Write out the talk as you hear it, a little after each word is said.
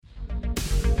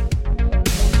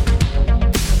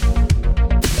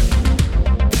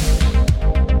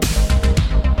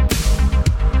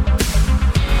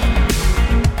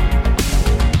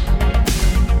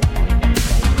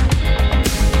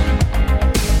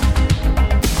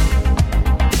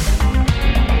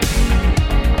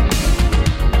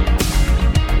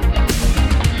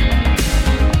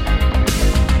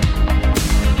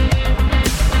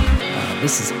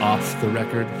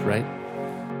record, right?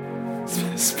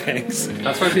 Spanx.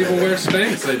 That's why people wear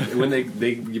Spanx.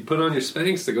 When you put on your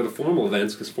Spanx to go to formal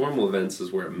events, because formal events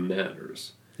is where it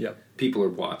matters. Yep. People are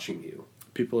watching you.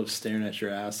 People are staring at your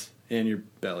ass and your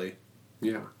belly.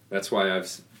 Yeah, that's why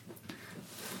I've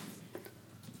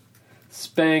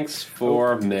Spanx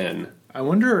for men. I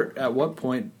wonder at what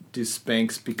point do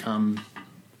Spanx become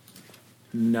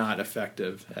not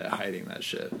effective at hiding that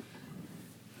shit.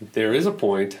 There is a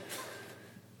point.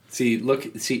 Even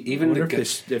I wonder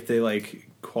if they like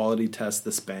quality test the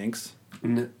Spanx.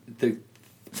 Look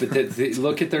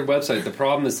at their website. The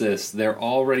problem is this: they're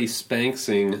already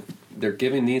spanxing. They're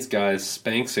giving these guys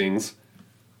spanxings,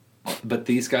 but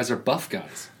these guys are buff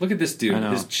guys. Look at this dude;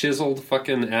 his chiseled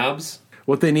fucking abs.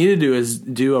 What they need to do is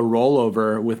do a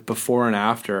rollover with before and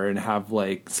after, and have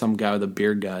like some guy with a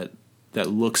beer gut that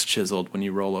looks chiseled when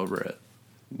you roll over it.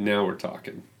 Now we're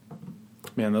talking.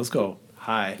 Man, those go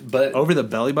high, but over the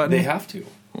belly button. They have to.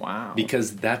 Wow.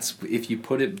 Because that's if you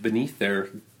put it beneath there,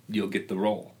 you'll get the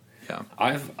roll. Yeah.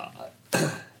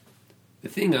 The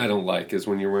thing I don't like is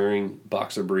when you're wearing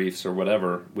boxer briefs or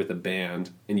whatever with a band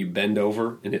and you bend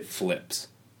over and it flips.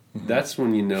 Mm-hmm. That's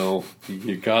when you know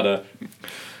you're gonna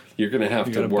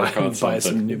have to work on something. Buy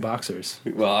some new boxers.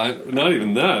 Well, not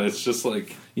even that. It's just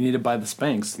like you need to buy the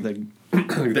Spanx.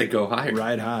 They go higher.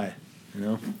 Ride high. You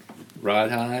know.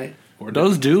 Ride high. Or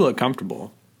those do look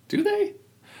comfortable. Do they?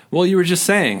 Well, you were just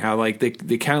saying how like they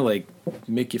kind of like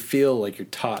make you feel like you're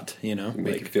taut, you know,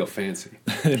 make you feel fancy.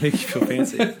 They make you feel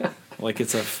fancy, like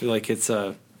it's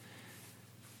a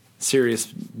serious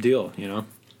deal, you know.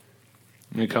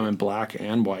 They come in black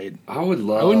and white. I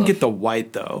wouldn't get the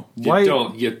white though.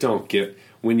 You don't get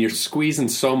when you're squeezing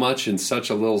so much in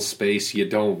such a little space. You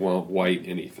don't want white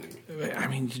anything. I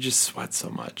mean, you just sweat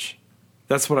so much.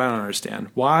 That's what I don't understand.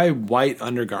 Why white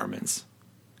undergarments?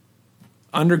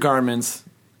 Undergarments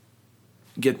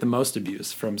get the most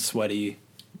abuse from sweaty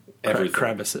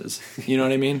crevices. You know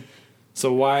what I mean?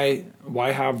 So why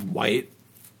have white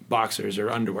boxers or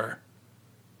underwear?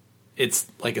 It's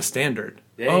like a standard.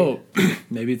 Dang. Oh,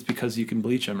 maybe it's because you can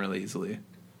bleach them really easily.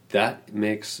 That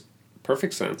makes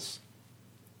perfect sense.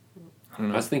 I don't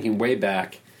know. I was thinking way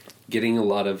back, getting a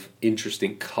lot of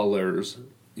interesting colors.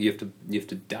 You have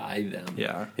to dye them.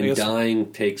 Yeah, and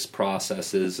dyeing takes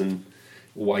processes, and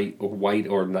white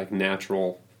or like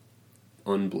natural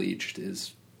unbleached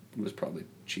was probably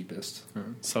cheapest.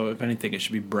 So if anything, it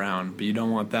should be brown, but you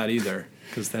don't want that either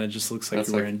because then it just looks like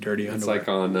you're wearing dirty underwear. It's like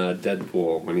on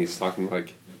Deadpool when he's talking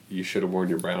like you should have worn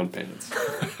your brown pants.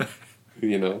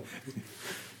 You know,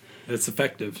 it's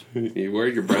effective. You wear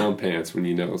your brown pants when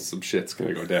you know some shit's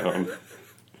gonna go down.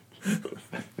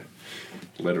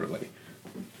 Literally.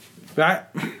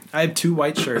 But I have 2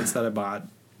 white shirts that I bought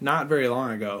not very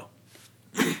long ago.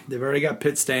 They've already got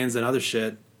pit stains and other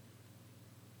shit.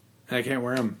 And I can't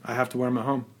wear them. I have to wear them at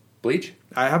home. Bleach?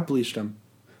 I have bleached them.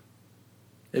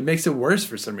 It makes it worse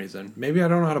for some reason. Maybe I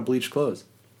don't know how to bleach clothes.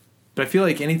 But I feel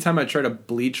like anytime I try to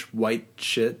bleach white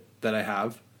shit that I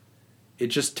have, it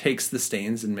just takes the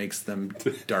stains and makes them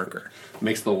darker.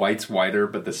 Makes the whites whiter,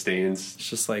 but the stains... It's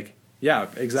just like, yeah,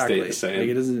 exactly. Stay the same. Like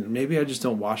it doesn't. Maybe I just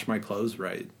don't wash my clothes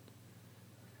right.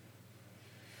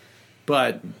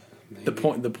 But the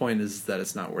point is that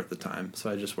it's not worth the time, so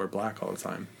I just wear black all the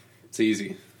time. It's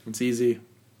easy. It's easy.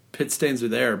 Pit stains are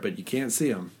there, but you can't see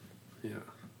them. Yeah.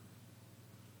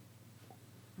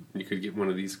 You could get one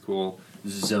of these cool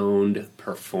zoned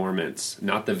performance,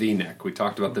 not the V-neck. We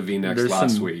talked about the V-necks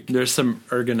last week. There's some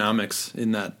ergonomics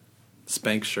in that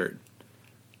Spanx shirt.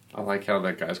 I like how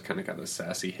that guy's kind of got a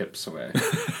sassy hip sway.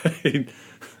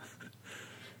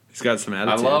 He's got some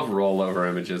attitude. I love rollover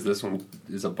images. This one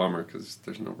is a bummer because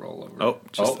there's no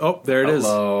rollover. There it is.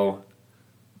 Hello.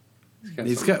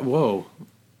 He's got whoa.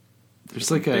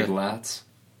 There's like big lats.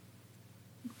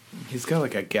 He's got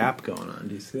like a gap going on.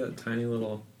 Do you see that tiny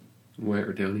little...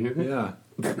 Where, down here? Yeah.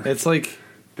 It's like...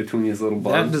 Between his little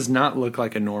buns. That does not look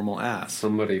like a normal ass.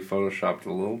 Somebody photoshopped it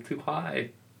a little too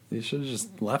high. They should have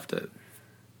just left it.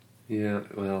 Yeah,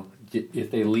 well,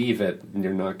 if they leave it,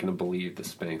 you're not going to believe the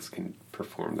Spanx can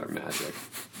perform their magic.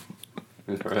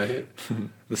 Right?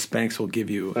 The Spanx will give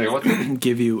you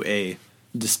give you a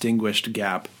distinguished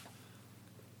gap.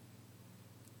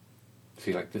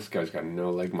 See, like this guy's got no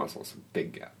leg muscles,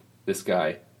 big gap. This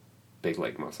guy, big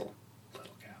leg muscle,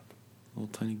 little gap. Little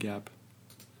tiny gap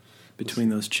between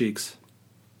those cheeks.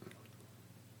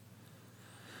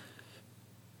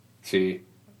 See,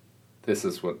 this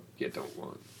is what you don't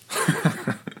want.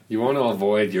 You want to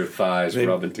avoid your thighs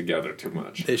rubbing together too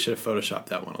much. They should have photoshopped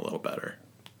that one a little better.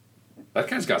 That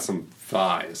guy's got some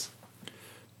thighs.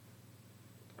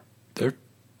 They're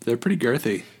They're pretty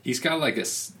girthy. He's got like a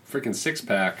freaking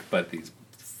six-pack, but these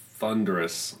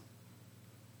thunderous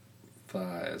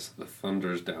thighs. The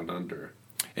thunder's down under.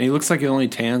 And he looks like he only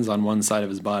tans on one side of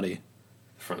his body.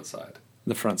 Front side.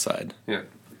 The front side. Yeah.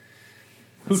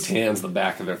 Who tans the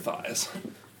back of their thighs?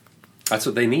 That's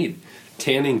what they need.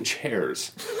 Tanning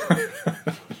chairs.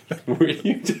 Where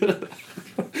you do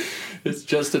it's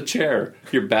just a chair.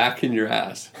 Your back and your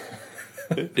ass.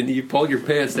 And you pull your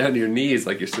pants down to your knees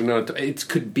like you're sitting on... It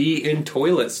could be in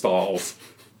toilet stalls.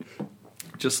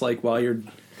 Just like while you're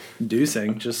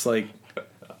deucing, just like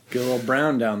get a little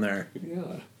brown down there.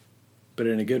 Yeah. But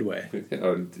in a good way.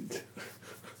 Oh,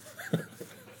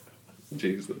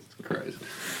 Jesus Christ.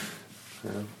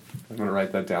 Yeah. I'm going to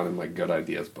write that down in my good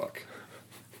ideas book.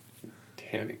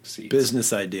 Tanning seat.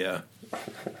 Business idea.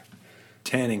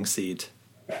 Tanning seat.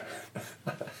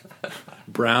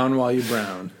 Brown while you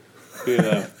brown.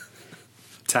 Yeah.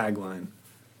 Tagline.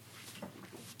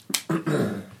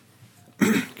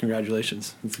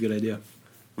 Congratulations. That's a good idea.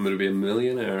 I'm going to be a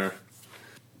millionaire.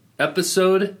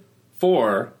 Episode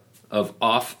 4 of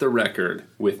Off the Record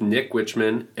with Nick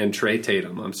Wichman and Trey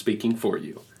Tatum. I'm speaking for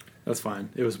you. That's fine.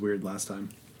 It was weird last time.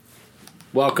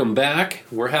 Welcome back.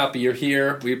 We're happy you're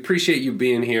here. We appreciate you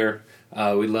being here.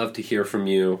 We'd love to hear from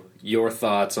you, your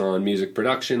thoughts on music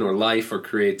production or life or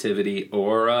creativity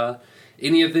or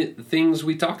any of the things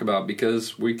we talk about,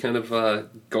 because we kind of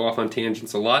go off on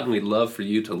tangents a lot, and we'd love for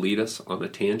you to lead us on a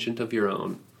tangent of your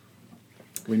own.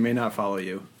 We may not follow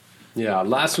you. Yeah,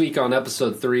 last week on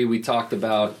episode 3, we talked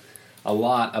about a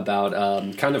lot about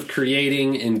kind of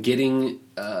creating and getting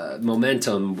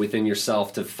momentum within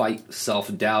yourself to fight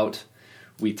self-doubt.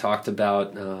 We talked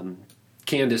about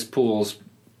Candace Poole's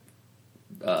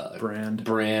brand,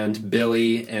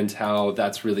 Billy, and how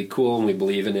that's really cool, and we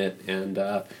believe in it, and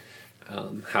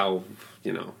how,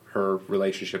 you know, her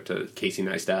relationship to Casey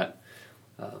Neistat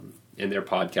and their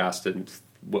podcast, and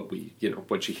what we, you know,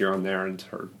 what you hear on there, and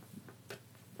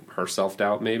her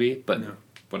self-doubt maybe, but no.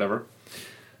 Whatever.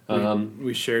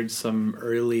 We shared some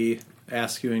early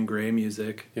Askew and Gray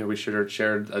music. Yeah, we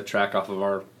shared a track off of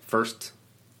our first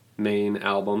main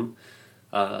album,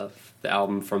 the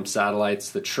album from Satellites,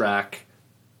 the track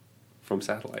from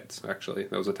Satellites, actually.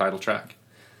 That was a title track.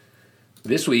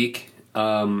 This week,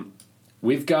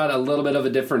 we've got a little bit of a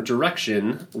different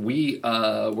direction. We're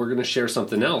going to share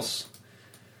something else.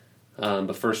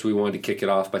 But first, we wanted to kick it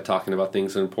off by talking about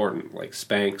things that are important, like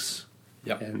Spanx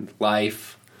and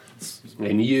life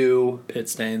and you. Pit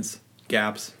stains,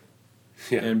 gaps,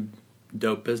 and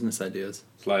dope business ideas.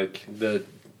 Like the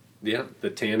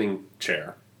tanning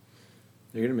chair.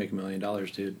 You're going to make $1 million,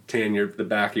 dude. Tan the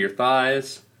back of your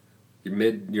thighs,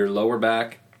 your lower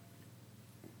back,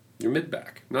 your mid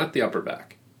back, not the upper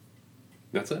back.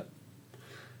 That's it.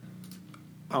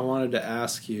 I wanted to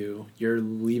ask you, you're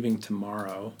leaving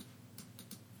tomorrow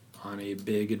on a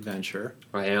big adventure.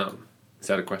 I am. Is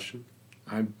that a question?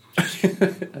 I'm.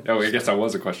 Oh, I guess that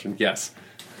was a question. Yes.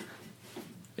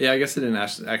 Yeah, I guess I didn't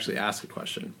actually ask a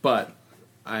question, but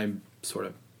I'm sort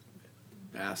of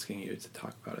asking you to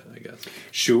talk about it, I guess.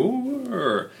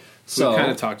 Sure. So we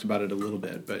kind of talked about it a little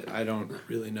bit, but I don't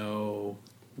really know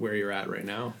where you're at right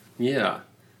now. Yeah.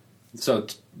 So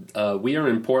we are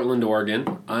in Portland,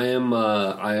 Oregon. I am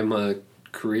a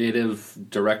creative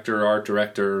director, art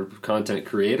director, content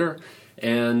creator,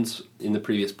 and in the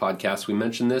previous podcast we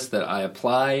mentioned this, that I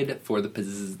applied for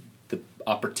the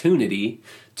opportunity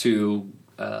to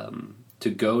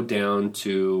go down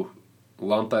to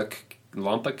Lompoc. I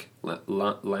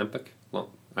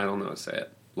don't know how to say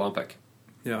it. Lompoc.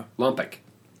 Yeah. Lompoc.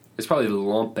 It's probably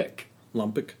Lompoc.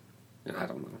 Lompoc? I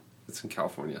don't know. It's in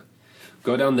California.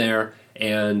 Go down there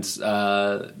and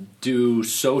do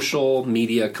social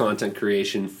media content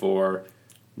creation for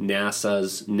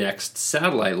NASA's next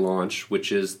satellite launch,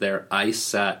 which is their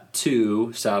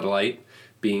ICESat-2 satellite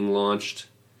being launched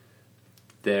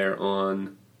there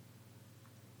on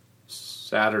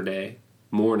Saturday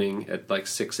morning at like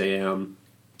 6 a.m.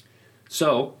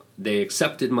 So they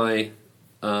accepted my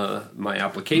my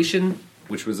application,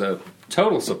 which was a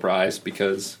total surprise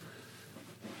because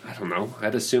I don't know.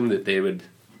 I'd assumed that they would.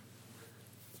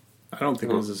 I don't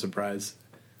think it was a surprise.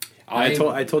 I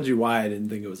told you why I didn't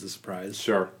think it was a surprise.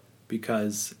 Sure.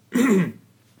 Because a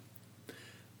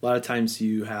lot of times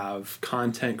you have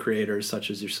content creators such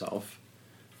as yourself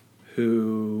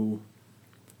who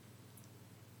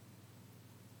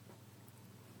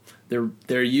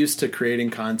they're used to creating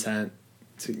content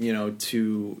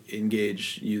to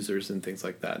engage users and things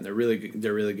like that, and they're really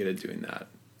good at doing that.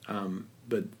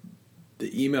 But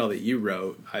the email that you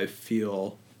wrote, I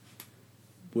feel,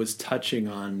 was touching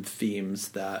on themes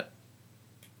that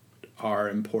are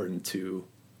important to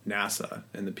NASA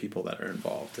and the people that are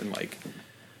involved, and like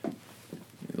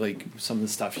some of the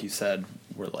stuff you said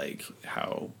were like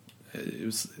how it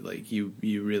was like you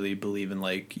really believe in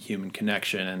like human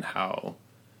connection, and how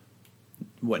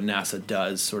what NASA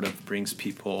does sort of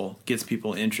gets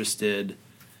people interested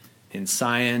in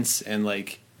science and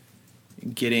like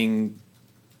getting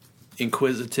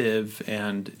inquisitive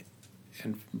and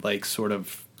like sort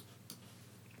of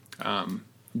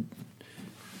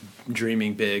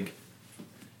dreaming big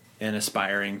and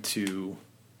aspiring to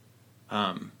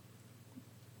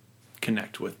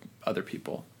connect with other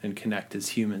people and connect as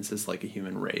humans, as like a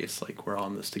human race, like we're all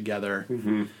in this together.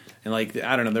 Mm-hmm. And like,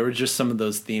 I don't know, there were just some of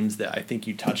those themes that I think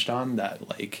you touched on that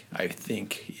like I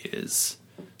think is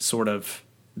sort of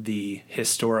the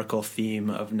historical theme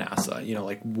of NASA, you know,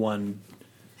 like one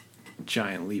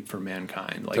giant leap for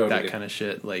mankind, like totally. that kind of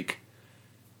shit, like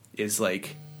is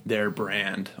like their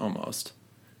brand almost,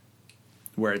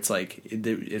 where it's like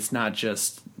it's not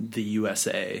just the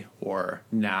USA or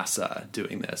NASA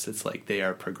doing this, it's like they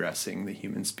are progressing the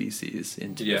human species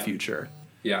into the future.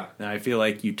 Yeah. And I feel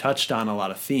like you touched on a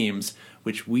lot of themes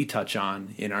which we touch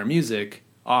on in our music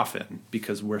often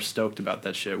because we're stoked about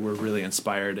that shit. We're really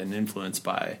inspired and influenced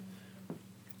by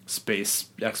space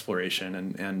exploration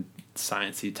and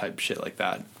science-y type shit like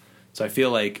that. So I feel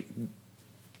like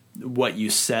what you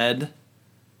said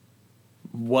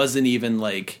wasn't even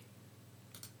like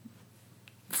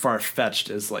far-fetched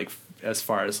as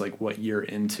far as like what you're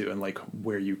into and like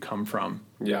where you come from.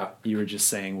 Yeah. You were just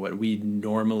saying what we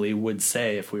normally would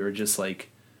say if we were just like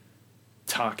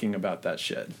talking about that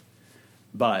shit.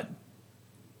 But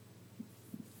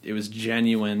it was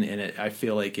genuine, and I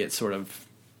feel like it sort of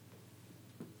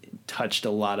touched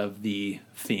a lot of the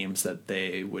themes that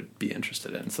they would be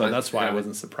interested in. So that's why I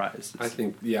wasn't surprised. I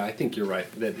think you're right.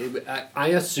 I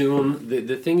assume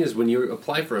the thing is when you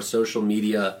apply for a social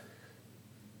media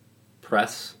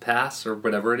press pass or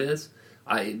whatever it is,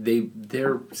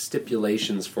 their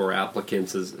stipulations for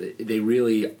applicants is they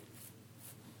really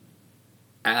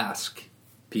ask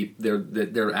people.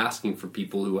 They're asking for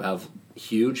people who have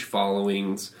huge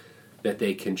followings that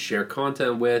they can share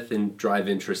content with and drive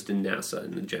interest in NASA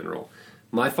in general.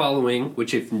 My following,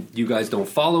 which if you guys don't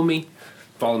follow me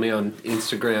on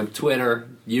Instagram, Twitter,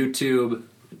 YouTube,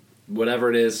 whatever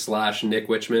it is, /Nick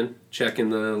Wichman. Check in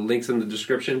the links in the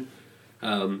description.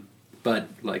 But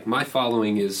like my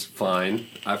following is fine.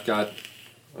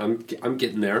 I'm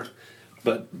getting there.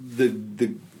 But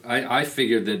I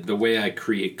figured that the way I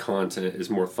create content is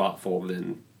more thoughtful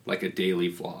than like a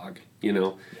daily vlog, you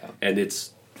know? Yeah. And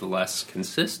it's less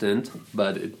consistent,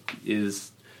 but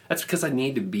that's because I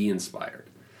need to be inspired.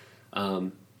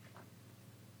 So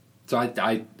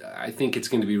I think it's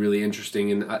going to be really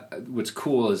interesting. And what's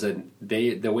cool is that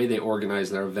the way they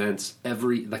organize their events,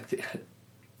 every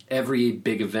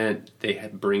big event they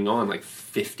bring on like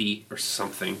 50 or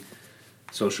something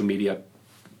social media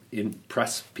in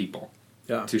press people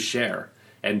to share,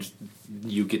 and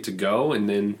you get to go and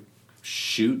then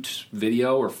shoot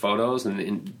video or photos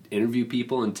and interview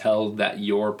people and tell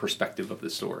your perspective of the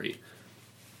story.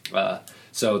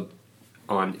 So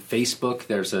on Facebook,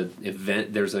 there's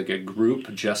like a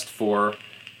group just for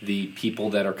the people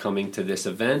that are coming to this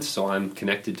event. So I'm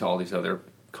connected to all these other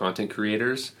content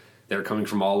creators that are coming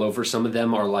from all over. Some of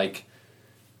them are like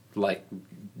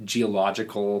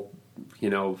geological,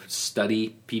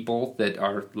 study people that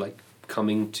are like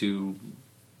coming to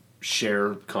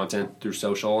share content through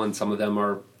social, and some of them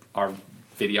are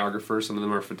videographers, some of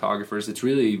them are photographers. It's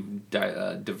really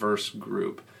a diverse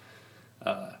group.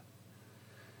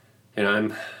 And I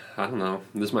don't know,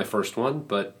 this is my first one,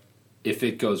 but if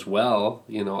it goes well,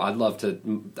 I'd love to,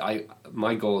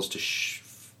 my goal is to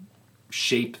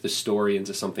shape the story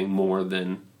into something more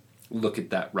than look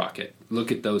at that rocket,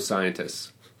 look at those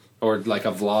scientists. Or like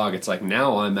a vlog, it's like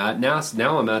now I'm at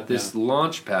this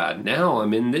launch pad. Now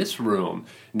I'm in this room.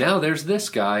 Now there's this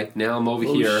guy. Now I'm over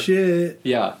here. Oh shit!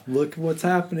 Yeah, look what's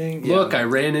happening. Look, I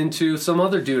ran into some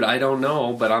other dude. I don't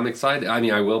know, but I'm excited. I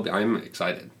mean, I will be. I'm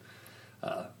excited.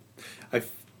 I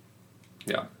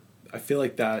feel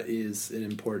like that is an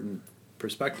important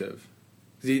perspective.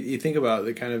 You think about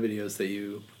the kind of videos that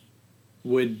you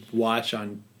would watch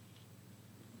on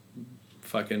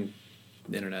fucking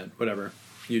the internet, whatever.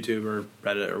 YouTube or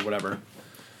Reddit or whatever.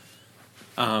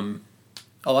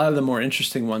 A lot of the more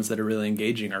interesting ones that are really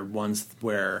engaging are ones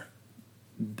where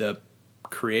the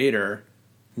creator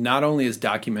not only is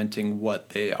documenting what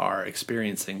they are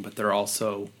experiencing, but they're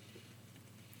also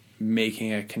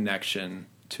making a connection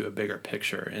to a bigger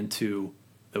picture and to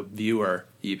the viewer,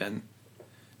 even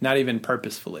not even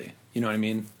purposefully. You know what I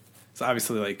mean? So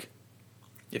obviously, like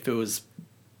if it was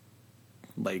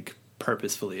like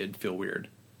purposefully, it'd feel weird.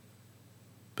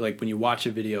 But like when you watch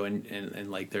a video and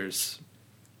like there's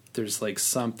like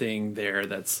something there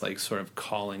that's like sort of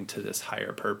calling to this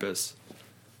higher purpose,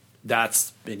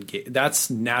 that's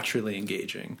naturally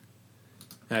engaging.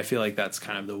 And I feel like that's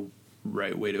kind of the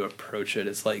right way to approach it.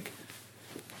 It's like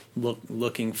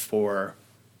looking for,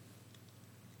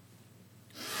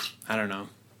 I don't know,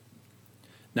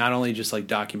 not only just like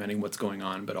documenting what's going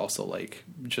on, but also like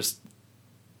just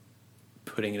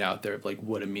putting it out there of like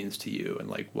what it means to you and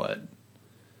like what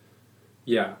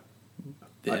the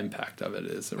impact of it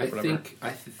is or whatever.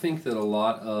 I think that a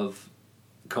lot of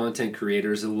content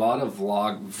creators, a lot of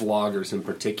vloggers in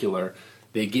particular,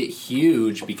 they get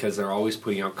huge because they're always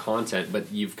putting out content,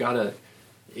 but you've got to,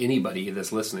 anybody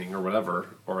that's listening or whatever,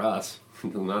 or us, it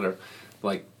doesn't matter,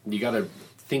 like you got to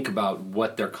think about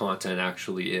what their content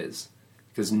actually is.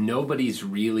 Because nobody's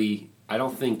really, I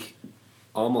don't think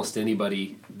almost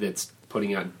anybody that's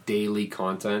putting out daily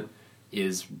content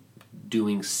is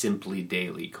doing simply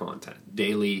daily content.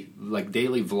 Daily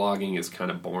vlogging is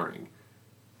kind of boring.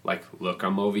 Like, look,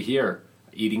 I'm over here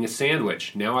eating a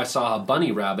sandwich. Now I saw a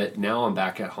bunny rabbit. Now I'm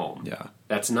back at home. Yeah.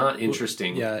 That's not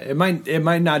interesting. Yeah, it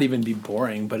might not even be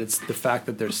boring, but it's the fact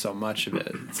that there's so much of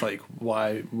it. It's like,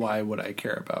 why would I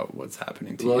care about what's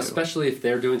happening to you? Well, especially if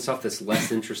they're doing stuff that's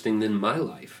less interesting than my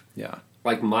life. Yeah.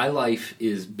 Like, my life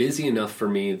is busy enough for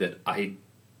me that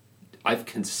I've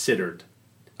considered.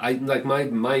 I like my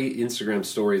Instagram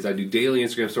stories. I do daily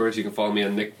Instagram stories. You can follow me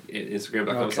on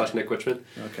Instagram.com/Nick Wichman.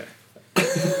 Okay.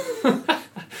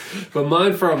 But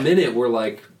mine for a minute were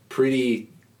like pretty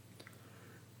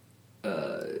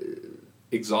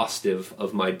exhaustive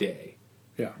of my day.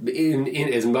 Yeah. In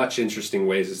as much interesting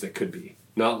ways as it could be.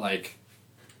 Not like,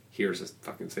 here's a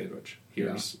fucking sandwich.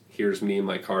 Here's me in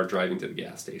my car driving to the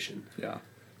gas station. Yeah.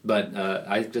 But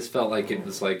I just felt like it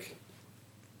was like,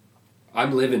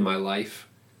 I'm living my life,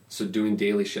 so doing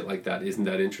daily shit like that isn't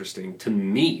that interesting to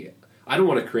me. I don't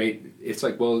want to create. It's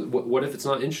like, well, what if it's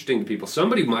not interesting to people?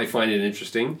 Somebody might find it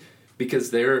interesting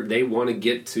because they want to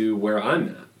get to where I'm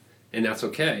at, and that's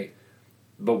okay.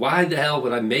 But why the hell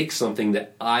would I make something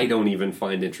that I don't even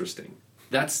find interesting?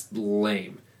 That's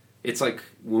lame. It's like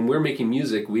when we're making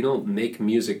music, we don't make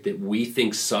music that we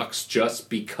think sucks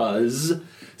just because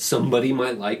somebody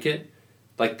might like it.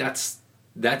 Like that's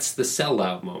the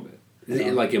sellout moment.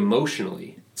 Yeah. Like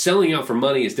emotionally, selling out for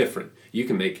money is different. You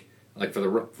can make like for the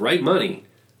right money,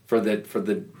 for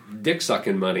the dick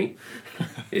sucking money.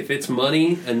 If it's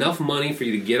money, enough money for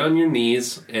you to get on your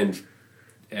knees and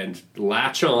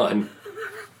latch on,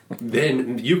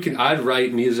 then you can. I'd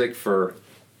write music for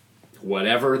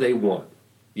whatever they want,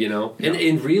 you know. Yeah.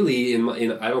 And really, in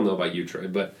I don't know about you, Troy,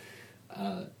 but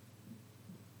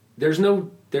there's no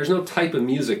type of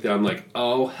music that I'm like,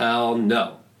 oh hell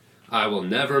no, I will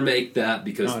never make that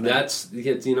because that's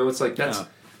you know, it's like that's. Yeah.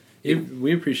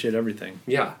 We appreciate everything.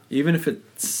 Yeah, even if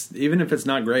it's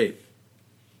not great,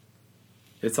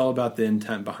 it's all about the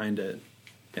intent behind it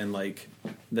and like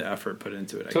the effort put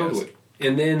into it. I totally. guess.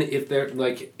 And then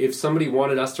if somebody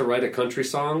wanted us to write a country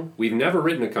song, we've never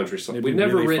written a country song. We've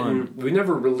never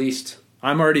released.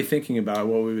 I'm already thinking about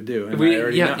what we would do. And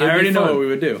I already know what we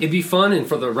would do. It'd be fun and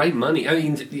for the right money. I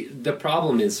mean, the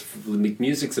problem is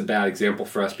music's a bad example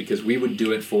for us because we would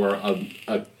do it for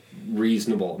a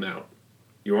reasonable amount.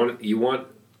 You want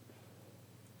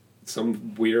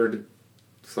some weird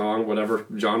song, whatever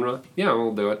genre? Yeah,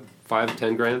 we'll do it.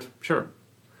 5-10 grand, sure,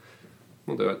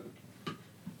 we'll do it.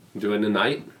 Do it in a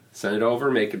night, send it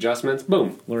over, make adjustments,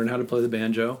 boom. Learn how to play the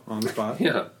banjo on the spot.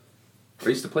 Yeah. I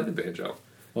used to play the banjo.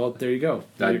 Well, there you go.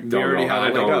 I don't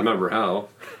remember how.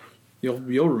 You'll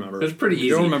remember. It's pretty easy.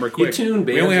 You'll remember quick. You tune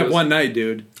banjos. We only have one night,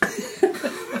 dude.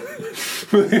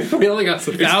 We only got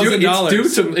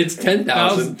 $1,000. It's $10,000.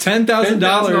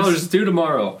 $10,000 is due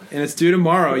tomorrow. And it's due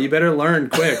tomorrow. You better learn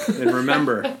quick and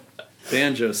remember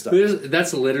banjo stuff.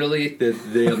 That's literally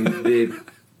the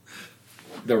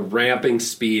ramping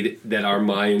speed that our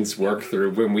minds work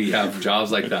through when we have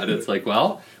jobs like that. It's like,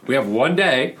 well, we have one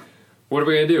day. What are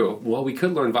we going to do? Well, we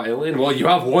could learn violin. Well, you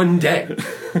have one day.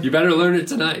 You better learn it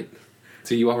tonight.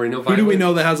 So you already know violin. Who do we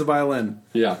know that has a violin?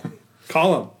 Yeah.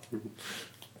 Call him.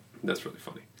 That's really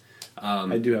funny.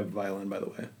 I do have a violin, by the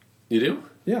way. You do?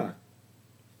 Yeah.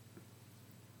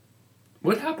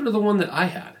 What happened to the one that I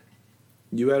had?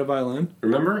 You had a violin?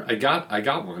 Remember? I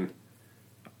got one.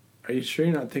 Are you sure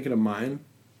you're not thinking of mine?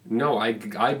 No, I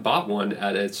bought one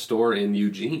at a store in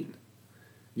Eugene.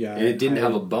 Yeah. And it didn't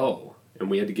have a bow,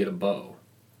 and we had to get a bow.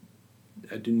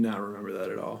 I do not remember that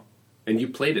at all. And you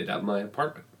played it at my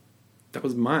apartment. That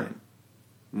was mine.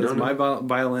 That's my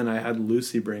violin. I had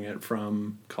Lucy bring it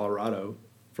from Colorado,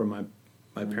 from my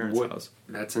my parents' house.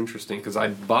 That's interesting because I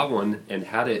bought one and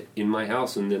had it in my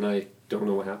house, and then I don't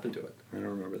know what happened to it. I don't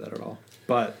remember that at all.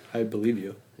 But I believe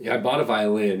you. Yeah, I bought a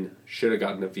violin. Should have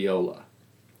gotten a viola.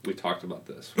 We talked about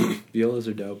this. Violas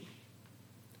are dope.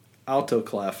 Alto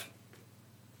clef.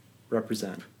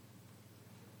 Represent.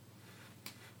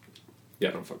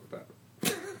 Yeah, don't fuck with that.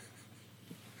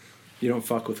 You don't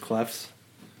fuck with clefs?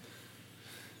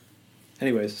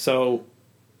 Anyways, so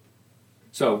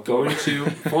going to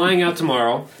flying out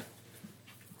tomorrow.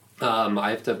 I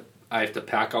have to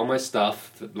pack all my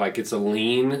stuff like it's a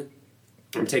lean.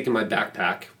 I'm taking my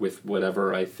backpack with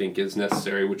whatever I think is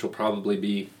necessary, which will probably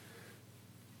be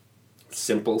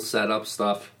simple setup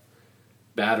stuff,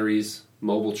 batteries,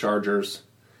 mobile chargers,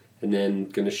 and then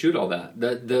going to shoot all that.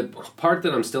 The part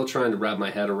that I'm still trying to wrap my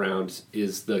head around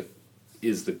is the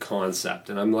concept,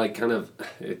 and I'm like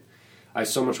I have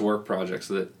so many work projects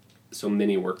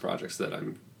that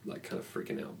I'm like kind of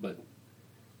freaking out, but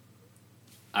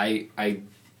I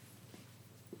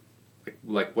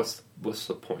like what's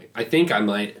the point? I think I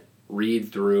might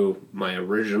read through my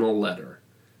original letter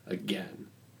again.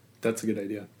 That's a good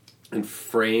idea. And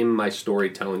frame my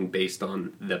storytelling based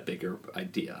on the bigger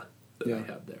idea that I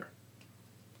have there.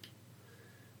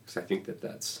 Because I think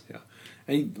that's... Yeah.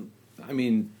 And, I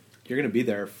mean, you're going to be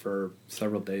there for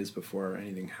several days before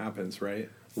anything happens, right?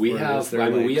 We have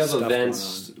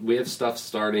events, we have stuff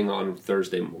starting on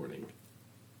Thursday morning.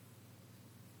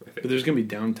 But there's going to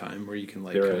be downtime where you can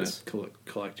like kind of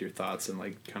collect your thoughts and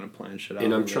like kind of plan shit out.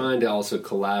 And I'm trying to also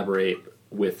collaborate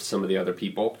with some of the other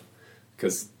people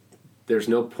because there's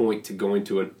no point to going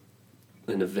to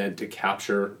an event to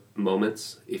capture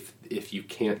moments if you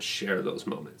can't share those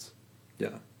moments.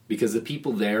 Yeah. Because the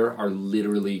people there are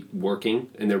literally working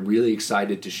and they're really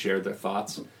excited to share their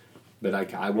thoughts. But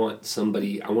I want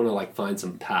to like find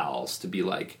some pals to be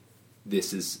like,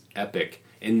 this is epic.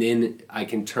 And then I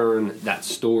can turn that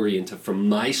story from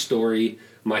my story,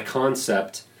 my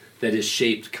concept that is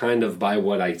shaped kind of by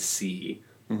what I see.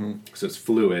 Mm-hmm. So it's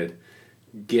fluid.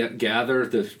 Gather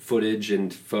the footage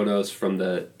and photos from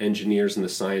the engineers and the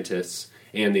scientists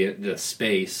and the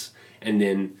space, and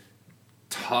then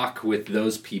talk with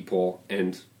those people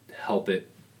and help it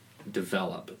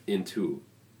develop into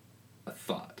a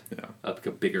thought, like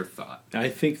a bigger thought. I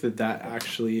think that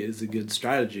actually is a good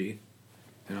strategy,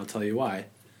 and I'll tell you why.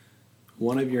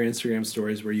 One of your Instagram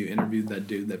stories where you interviewed that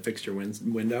dude that fixed your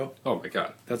window. Oh my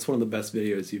god, that's one of the best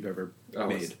videos you've ever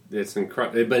made. It's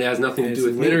incredible, but it has nothing to do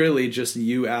with literally just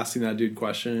you asking that dude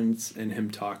questions and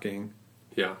him talking.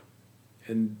 Yeah,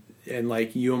 and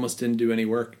like you almost didn't do any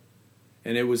work,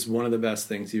 and it was one of the best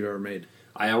things you've ever made.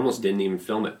 I almost didn't even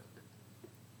film it.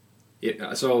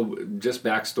 So just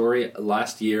backstory: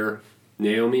 last year,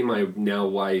 Naomi, my now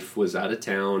wife, was out of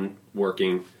town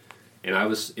working. And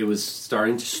it was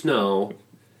starting to snow,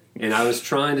 and I was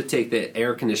trying to take the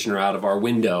air conditioner out of our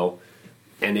window,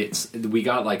 and I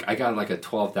got like a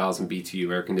 12,000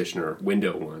 BTU air conditioner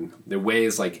window one that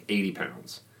weighs like 80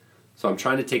 pounds. So I'm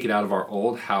trying to take it out of our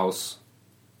old house,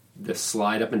 the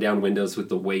slide up and down windows with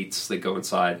the weights that go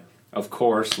inside. Of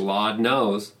course, Lord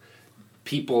knows,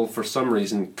 people for some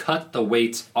reason cut the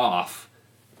weights off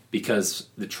because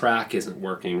the track isn't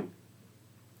working.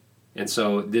 And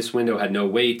so this window had no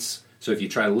weights. So if you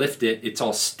try to lift it, it's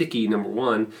all sticky, number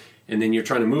one, and then you're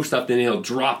trying to move stuff, then it'll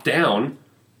drop down.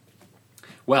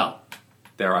 Well,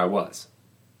 there I was,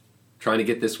 trying to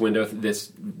get this window, this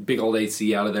big old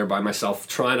AC out of there by myself,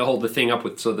 trying to hold the thing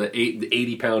up so the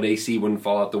 80-pound AC wouldn't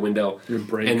fall out the window.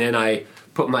 And then I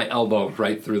put my elbow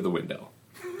right through the window.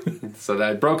 So that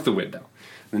I broke the window.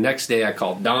 The next day I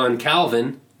called Don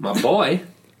Calvin, my boy.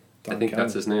 I think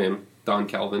that's his name, Don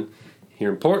Calvin, here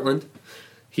in Portland.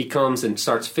 He comes and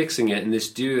starts fixing it, and this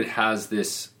dude has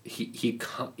this. He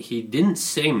didn't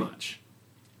say much,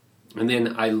 and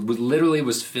then I literally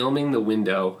was filming the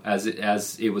window as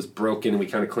it was broken. We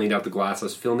kind of cleaned out the glass. I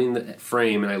was filming the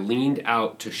frame, and I leaned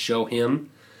out to show him,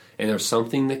 and there was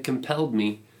something that compelled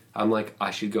me. I'm like,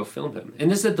 I should go film him.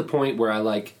 And this is at the point where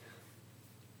I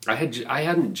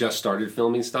hadn't just started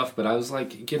filming stuff, but I was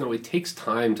like, it takes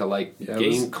time to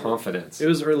gain confidence. It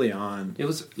was early on. You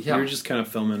were just kind of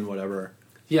filming whatever.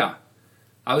 Yeah.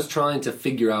 I was trying to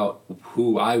figure out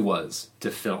who I was to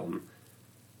film,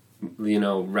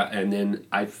 and then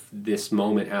this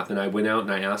moment happened. I went out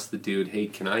and I asked the dude, hey,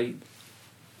 can I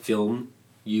film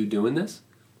you doing this?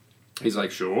 He's like,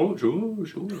 sure.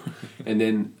 And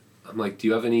then I'm like, do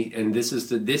you have any, and this is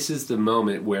the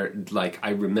moment where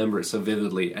I remember it so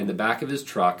vividly. In the back of his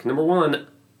truck, number one,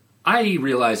 I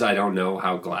realize I don't know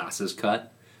how glass is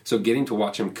cut. So getting to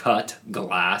watch him cut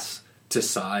glass to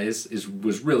size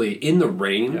was really in the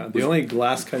rain. Yeah, the only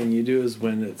glass cutting you do is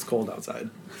when it's cold outside.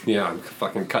 Yeah, I'm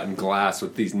fucking cutting glass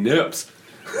with these nips.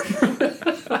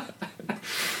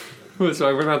 So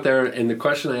I went out there, and the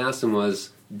question I asked him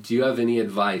was, do you have any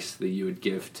advice that you would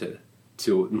give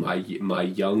to my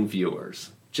young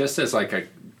viewers? Just as like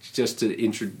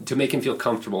to make him feel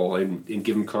comfortable and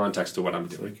give him context to what I'm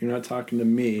doing. Like, you're not talking to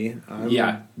me. I'm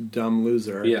a dumb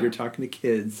loser. Yeah. You're talking to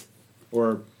kids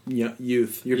or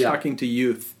youth. You're talking to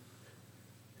youth.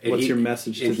 What's your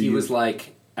message to the youth? And he was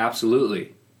like,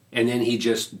 absolutely. And then he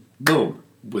just, boom,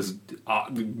 was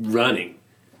running.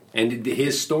 And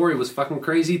his story was fucking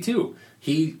crazy, too.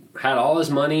 He had all his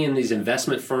money in these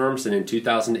investment firms, and in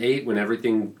 2008, when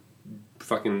everything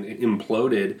fucking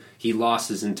imploded, he lost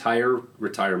his entire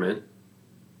retirement.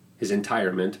 And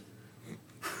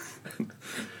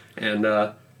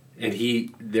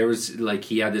he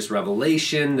had this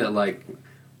revelation that, like,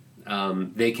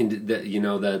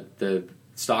 the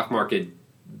stock market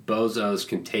bozos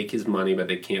can take his money, but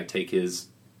they can't take his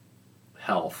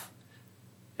health.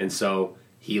 And so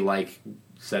he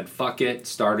said fuck it,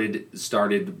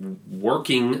 started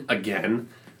working again,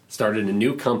 started a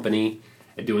new company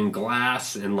and doing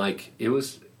glass, and it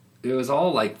was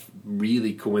all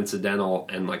really coincidental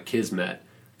and kismet,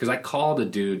 because I called a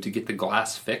dude to get the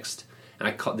glass fixed,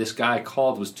 and this guy I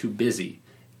called was too busy,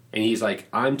 and he's like,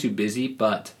 I'm too busy,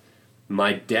 but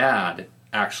my dad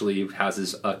actually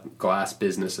has a glass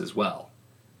business as well,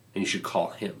 and you should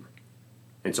call him.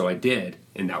 And so I did,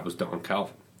 and that was Don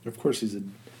Calvin. Of course, he's a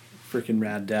freaking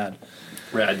rad dad.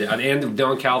 Rad dad, and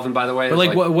Don Calvin, by the way.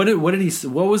 But what did he?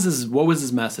 What was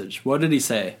his message? What did he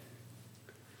say?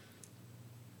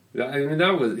 I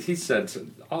mean, he said.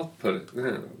 I'll put it. I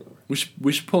don't know.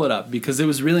 We should pull it up because it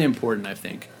was really important. I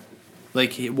think,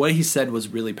 what he said was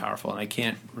really powerful, and I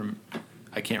can't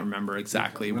remember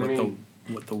exactly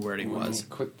what the wording was.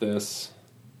 Quit this.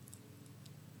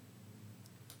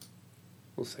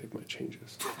 We'll save my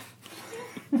changes.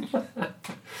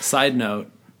 Side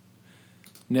note,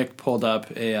 Nick pulled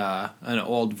up an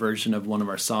old version of one of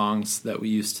our songs that we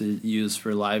used to use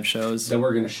for live shows. That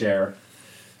we're going to share.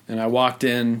 And I walked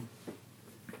in,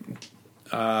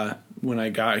 when I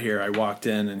got here,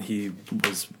 and he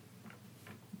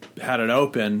had it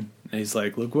open, and he's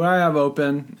like, look what I have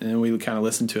open, and we kind of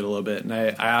listened to it a little bit, and I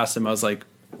asked him, I was like,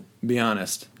 be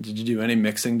honest, did you do any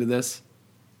mixing to this?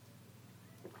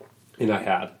 And I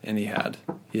had. And he had.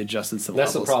 He adjusted some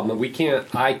levels. That's the problem.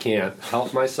 I can't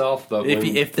help myself, but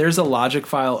if there's a Logic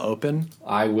file open,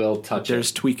 I will touch it.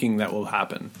 There's tweaking that will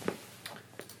happen.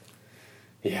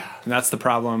 Yeah. And that's the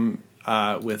problem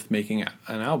with making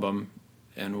an album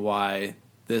and why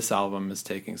this album is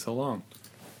taking so long.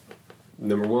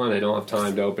 Number one, I don't have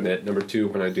time to open it. Number two,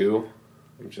 when I do,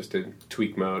 I'm just in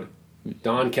tweak mode.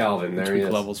 Don Calvin, there he is.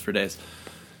 Tweak levels for days.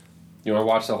 You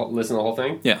want to listen to the whole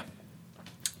thing? Yeah.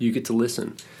 You get to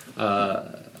listen.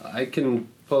 I can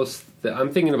post.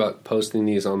 I'm thinking about posting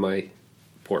these on my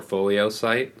portfolio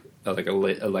site,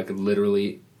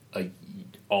 literally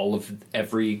all of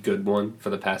every good one for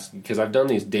the past, because I've done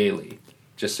these daily.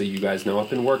 Just so you guys know,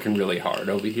 I've been working really hard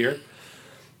over here,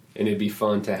 and it'd be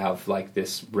fun to have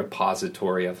this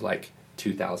repository of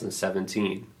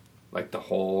 2017, the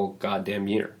whole goddamn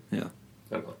year. Yeah.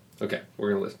 I don't know. Okay, we're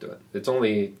gonna listen to it. It's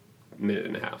only a minute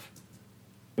and a half.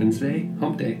 Wednesday,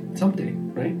 hump day. It's hump day,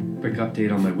 right? Quick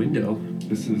update on my window.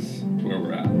 This is where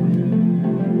we're at.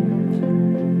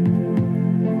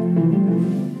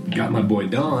 Got my boy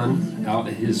Don out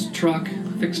at his truck,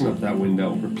 fixing up that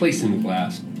window, replacing the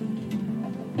glass.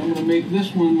 I'm going to make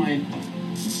this one my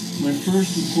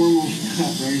first and foremost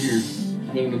cut right here.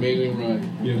 It's been an amazing ride.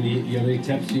 You have any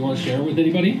tips you want to share with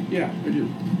anybody? Yeah, I do.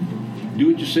 Do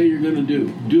what you say you're going to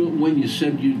do. Do it when you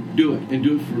said you'd do it, and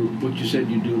do it for what you said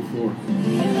you'd do it for.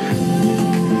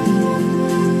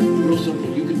 Real simple.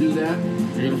 You can do that,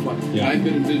 you're going to fly. Yeah. I've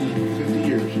been in business for 50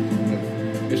 years.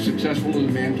 As successful as a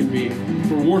man can be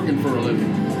for working for a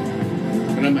living.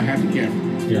 And I'm a happy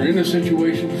camper. You're in a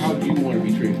situation, how do you want to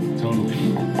be treated? Totally.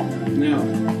 Now,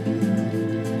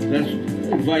 that's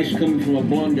advice coming from a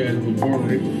blonde guy that was born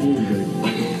on April Fool's Day.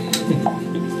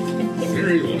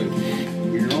 Seriously.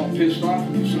 When you're all pissed off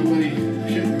and somebody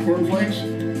shitting cornflakes,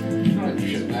 you don't have to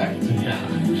shit back. Yeah.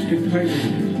 Just get behind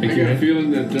it. I got a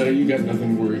feeling that you got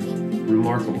nothing to worry about.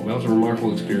 Remarkable. That was a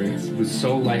remarkable experience. It was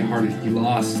so lighthearted. He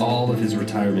lost all of his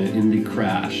retirement in the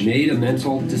crash. Made a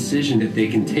mental decision that they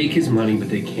can take his money, but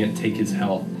they can't take his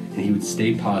health. And he would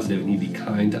stay positive and he'd be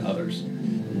kind to others.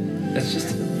 That's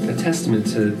just a testament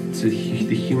to the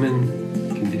human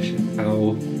condition.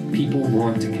 How people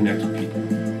want to connect with people.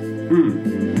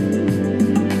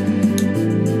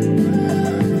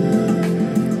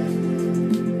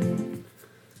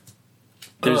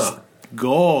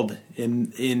 gold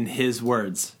in his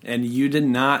words, and you did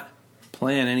not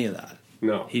plan any of that.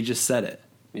 No. He just said it.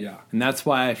 Yeah. And that's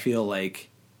why I feel like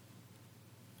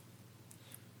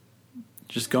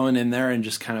just going in there and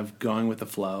just kind of going with the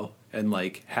flow and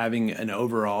like having an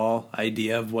overall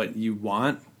idea of what you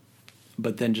want,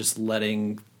 but then just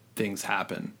letting things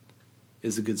happen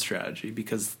is a good strategy,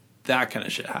 because that kind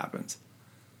of shit happens.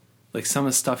 Like some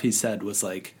of the stuff he said was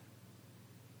like,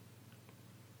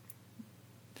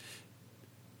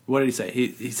 what did he say?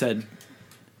 He said,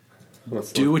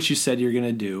 do what you said you're going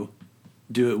to do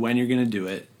it when you're going to do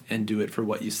it, and do it for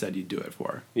what you said you'd do it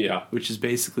for. Yeah. Which is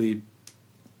basically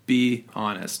be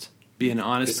honest. Be an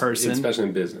honest person. Especially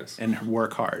in business. And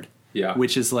work hard. Yeah.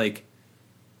 Which is like,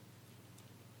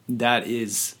 that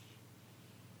is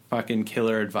fucking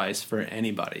killer advice for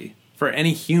anybody. For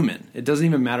any human. It doesn't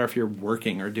even matter if you're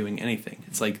working or doing anything.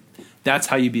 It's like, that's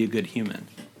how you be a good human.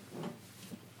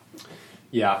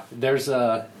 Yeah. There's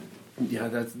that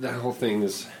whole thing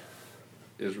is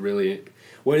really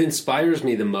what inspires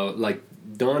me the most. Like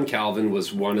Don Calvin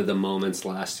was one of the moments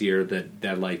last year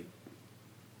that like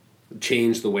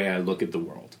changed the way I look at the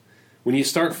world. When you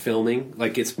start filming,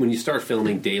 when you start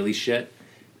filming daily shit,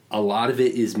 a lot of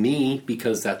it is me,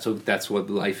 because that's what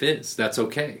life is. That's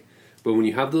okay. But when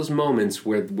you have those moments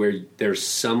where there's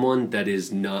someone that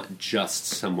is not just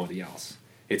somebody else,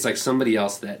 it's like somebody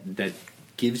else that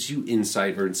gives you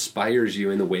insight or inspires you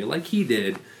in the way like he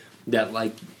did, that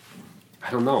like,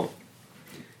 I don't know,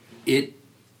 it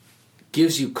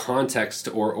gives you context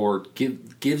or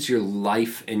gives your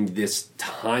life and this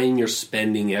time you're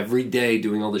spending every day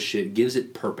doing all this shit, gives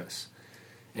it purpose.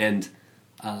 And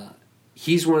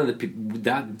he's one of the people,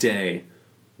 that day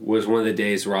was one of the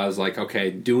days where I was like, okay,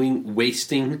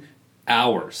 wasting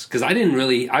hours. Because I didn't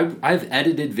really, I've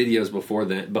edited videos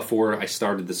before I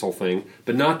started this whole thing,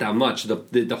 but not that much.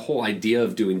 The whole idea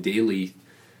of doing daily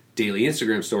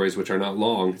Instagram stories, which are not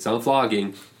long, it's not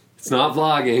vlogging,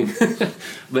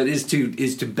 but is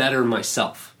to better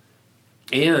myself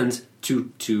and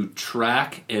to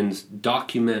track and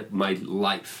document my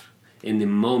life in the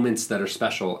moments that are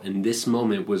special. And this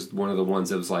moment was one of the ones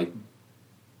that was like,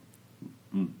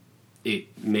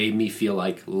 it made me feel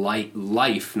like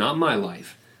life, not my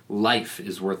life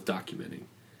is worth documenting.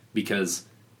 Because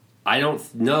I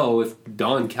don't know if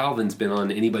Don Calvin's been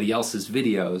on anybody else's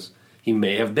videos. He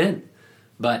may have been.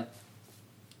 But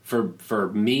for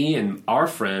me and our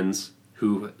friends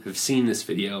who have seen this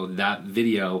video, that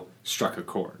video struck a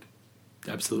chord.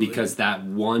 Absolutely. Because that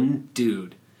one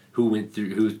dude who went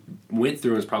through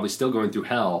and is probably still going through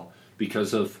hell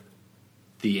because of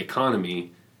the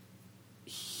economy,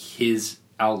 his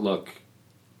outlook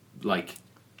like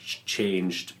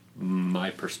changed my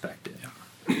perspective.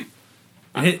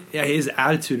 His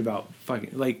attitude about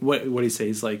fucking, like, what did he say?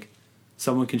 He's like,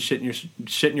 someone can shit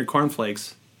in your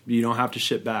cornflakes, but you don't have to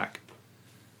shit back.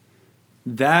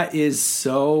 That is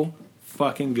so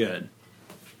fucking good,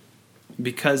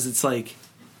 because it's like,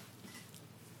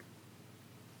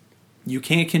 you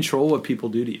can't control what people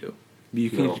do to you.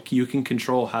 You can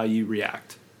control how you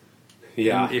react.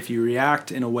 Yeah. And if you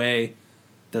react in a way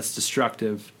that's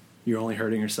destructive, you're only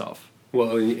hurting yourself.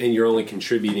 Well, and you're only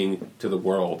contributing to the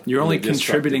world. You're only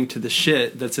contributing to the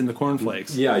shit that's in the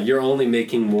cornflakes. Yeah, you're only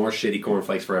making more shitty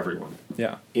cornflakes for everyone.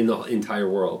 Yeah. In the entire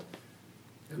world.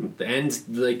 And,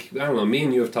 like, I don't know, me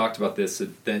and you have talked about this,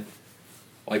 that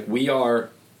like, we are...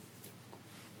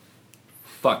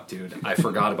 Fuck, dude, I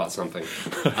forgot about something.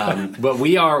 But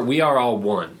we are all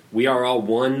one. We are all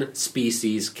one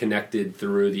species connected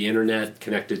through the internet,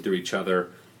 connected through each other.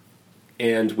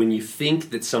 And when you think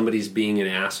that somebody's being an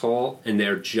asshole and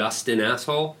they're just an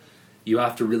asshole, you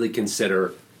have to really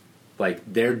consider, like,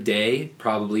 their day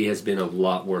probably has been a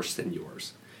lot worse than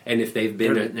yours. And if they've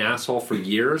been an asshole for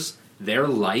years, their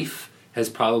life has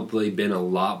probably been a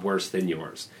lot worse than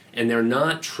yours. And they're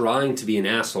not trying to be an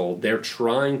asshole. They're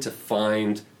trying to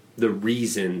find the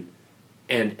reason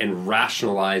and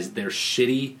rationalize their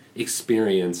shitty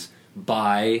experience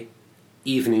by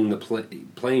evening the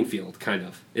playing field, kind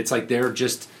of. It's like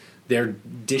they're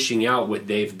dishing out what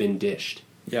they've been dished.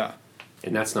 Yeah.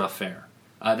 And that's not fair.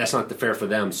 That's not fair for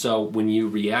them. So when you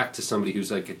react to somebody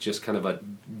who's like just kind of a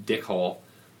dickhole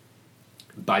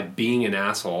by being an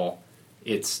asshole,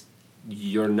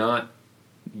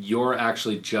 you're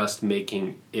actually just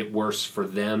making it worse for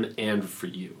them and for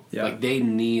you. Yeah. Like, they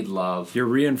need love. You're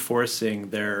reinforcing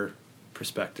their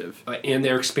perspective. And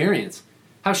their experience.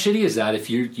 How shitty is that if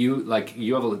you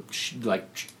have a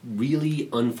really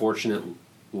unfortunate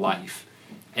life,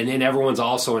 and then everyone's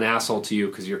also an asshole to you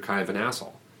because you're kind of an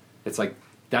asshole? It's like,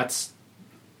 that's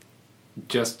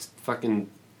just fucking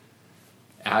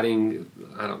adding,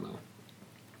 I don't know.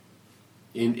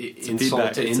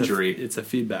 insult to injury. It's a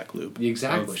feedback loop.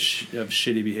 Exactly. Of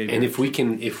shitty behavior. And if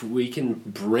we can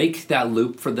break that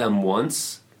loop for them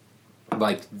once,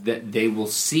 like that, they will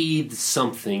see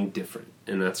something different,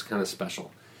 and that's kind of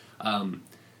special.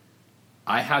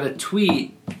 I had a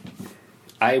tweet.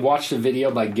 I watched a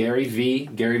video by Gary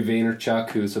Vaynerchuk,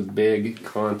 who's a big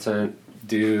content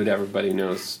dude. Everybody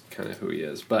knows kind of who he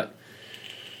is, but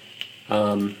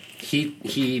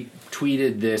he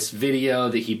tweeted this video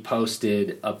that he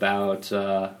posted about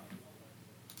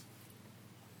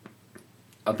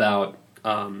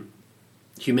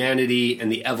humanity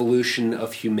and the evolution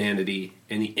of humanity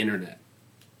and the internet.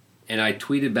 And I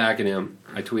tweeted back at him.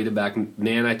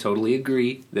 Man, I totally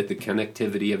agree that the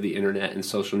connectivity of the internet and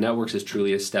social networks is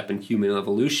truly a step in human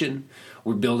evolution.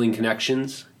 We're building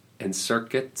connections and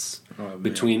circuits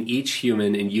between each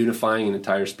human and unifying an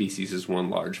entire species as one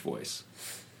large voice.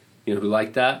 You know who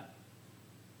liked that?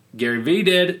 Gary Vee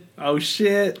did. Oh,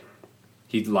 shit.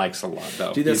 He likes a lot,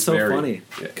 though. Dude, that's funny.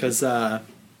 Because, I'm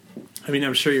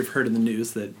sure you've heard in the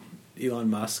news that Elon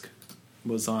Musk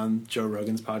was on Joe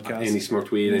Rogan's podcast. And he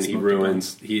smoked weed, and he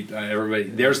ruins everybody.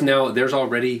 There's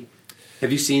already...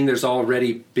 Have you seen there's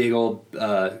already big old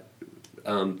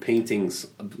paintings,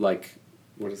 like...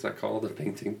 What is that called? A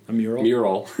painting? A mural?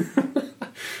 Mural.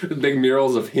 Big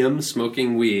murals of him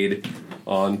smoking weed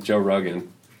on Joe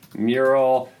Rogan.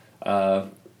 Mural, Elon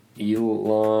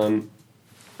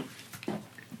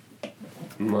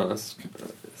Musk.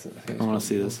 I want to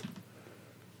see this.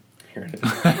 Here it is.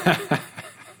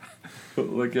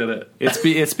 Look at it.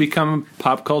 It's become a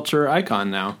pop culture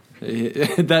icon now.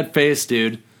 That face,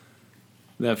 dude.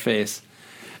 That face.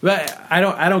 But I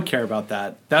don't care about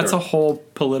that. That's a whole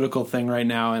political thing right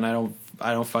now, and I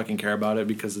don't fucking care about it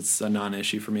because it's a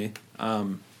non-issue for me.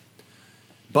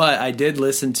 But I did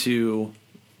listen to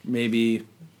maybe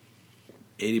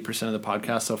 80% of the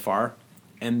podcast so far,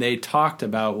 and they talked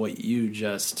about what you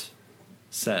just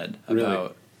said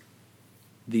about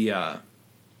the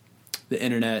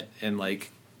internet and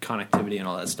like connectivity and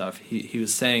all that stuff. He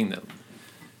was saying that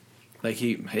like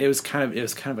it was kind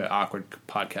of an awkward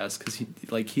podcast because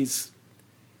I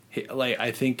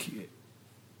think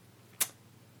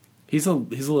he's a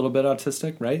little bit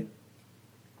autistic, right?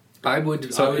 I would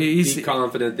be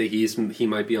confident that he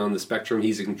might be on the spectrum.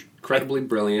 He's incredibly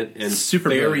brilliant and super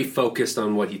very focused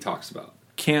on what he talks about.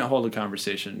 Can't hold a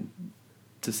conversation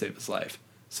to save his life.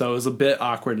 So it was a bit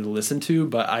awkward to listen to,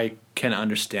 but I can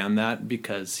understand that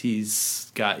because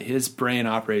his brain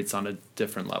operates on a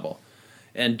different level.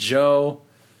 And Joe,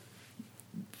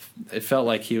 it felt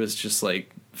like he was just like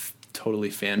totally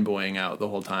fanboying out the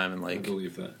whole time, and like, I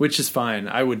believe that, which is fine.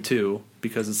 I would too,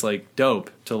 because it's like dope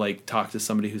to like talk to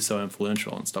somebody who's so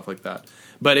influential and stuff like that.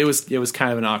 But it was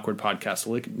kind of an awkward podcast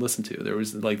to listen to. There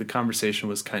was like the conversation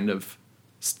was kind of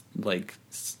like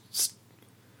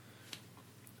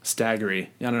staggery.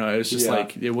 I don't know. It was just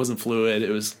like it wasn't fluid.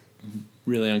 It was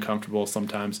really uncomfortable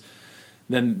sometimes.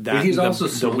 Then that he's also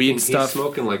the weed stuff. He's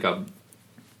smoking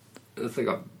It's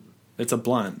a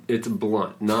blunt. It's a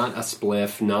blunt, not a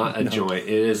spliff, not a joint. It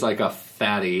is like a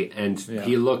fatty, and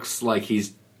he looks like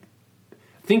he's...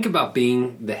 Think about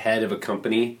being the head of a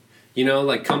company. You know,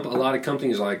 like a lot of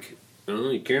companies like,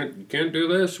 oh, you can't do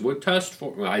this. We'll test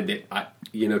for...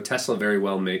 Tesla very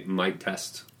well might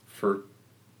test for...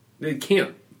 They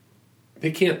can't.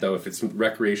 They can't, though, if it's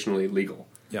recreationally legal.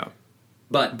 Yeah.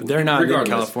 But they're not in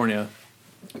California.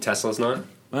 Tesla's not?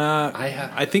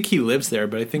 I think he lives there,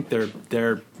 but I think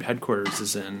their headquarters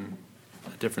is in a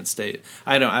different state.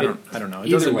 I don't know.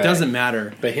 It doesn't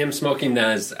matter. But him smoking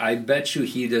that, I bet you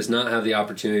he does not have the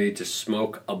opportunity to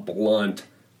smoke a blunt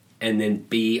and then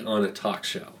be on a talk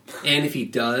show. And if he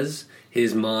does,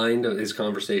 his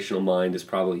conversational mind is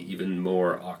probably even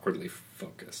more awkwardly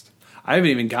focused. I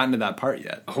haven't even gotten to that part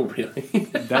yet. Oh, really?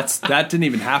 That didn't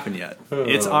even happen yet.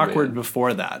 It's awkward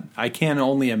before that. I can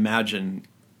only imagine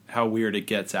how weird it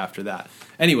gets after that.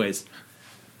 Anyways,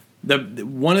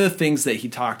 one of the things that he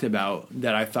talked about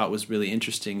that I thought was really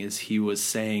interesting is he was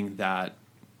saying that,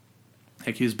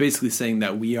 like, he was basically saying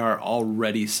that we are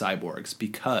already cyborgs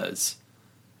because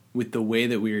with the way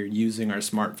that we're using our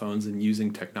smartphones and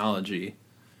using technology,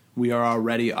 we are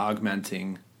already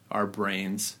augmenting our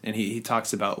brains. And he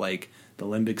talks about like the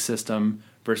limbic system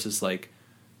versus like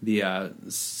the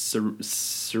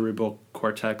cerebral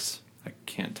cortex. I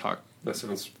can't talk. That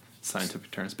sounds scientific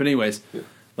terms, but anyways,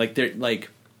 like they're like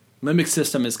limbic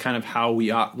system is kind of how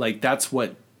we that's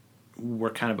what we're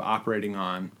kind of operating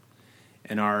on,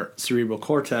 and our cerebral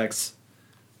cortex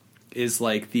is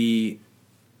like the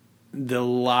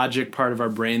logic part of our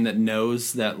brain that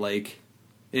knows that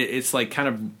it's like kind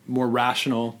of more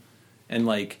rational and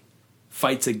like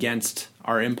fights against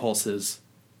our impulses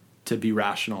to be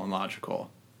rational and logical.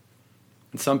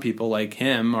 And some people like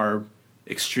him are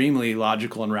extremely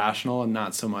logical and rational and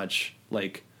not so much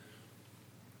like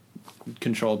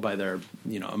controlled by their,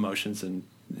 emotions and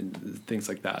things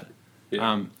like that.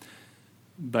 Yeah.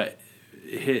 But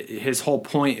his whole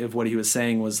point of what he was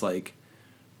saying was like,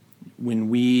 when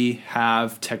we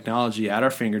have technology at our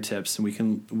fingertips and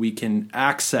we can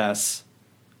access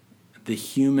the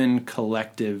human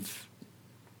collective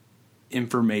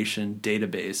information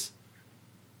database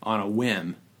on a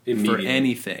whim for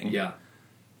anything. Yeah.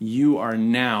 You are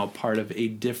now part of a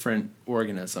different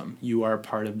organism. You are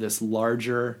part of this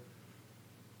larger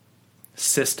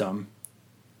system,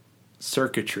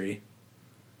 circuitry,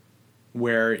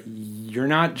 where you're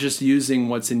not just using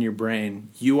what's in your brain.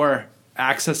 You are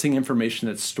accessing information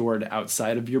that's stored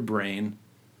outside of your brain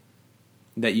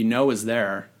that is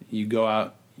there. You go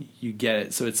out, you get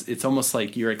it. So it's almost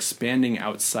like you're expanding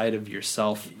outside of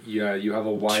yourself. Yeah, you have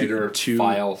a wider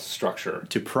file structure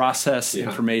to process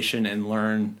information and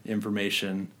learn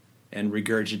information and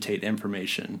regurgitate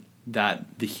information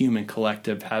that the human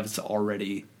collective has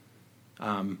already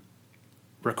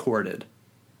recorded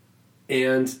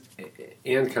and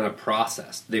kind of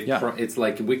processed. It's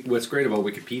like what's great about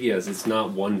Wikipedia is it's not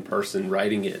one person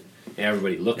writing it and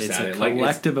everybody looks at it. It's a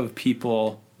collective of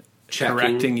people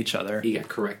correcting each other. Yeah,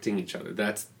 correcting each other.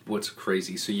 That's what's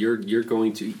crazy. So you're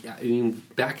going to. I mean,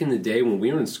 back in the day when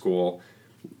we were in school,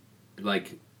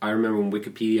 like I remember when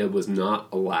Wikipedia was not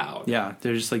allowed. Yeah,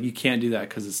 they're just like, you can't do that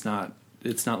because it's not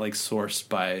like sourced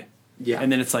by. Yeah,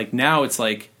 and then it's like now it's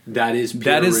like that is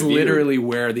literally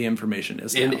where the information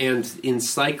is now. And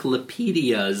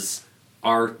encyclopedias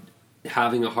are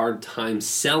having a hard time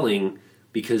selling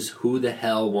because who the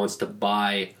hell wants to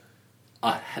buy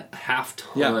a half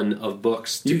ton of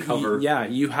books to cover?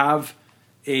 You have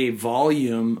a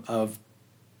volume of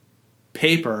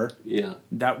paper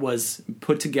that was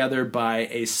put together by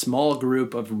a small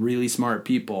group of really smart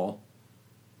people,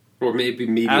 or maybe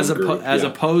medium as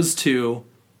opposed to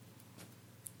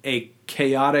a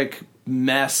chaotic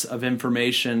mess of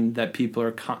information that people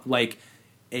are like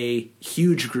a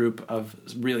huge group of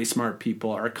really smart people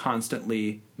are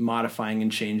constantly modifying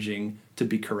and changing to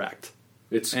be correct.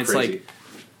 It's crazy. It's like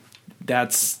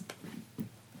that's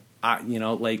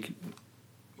like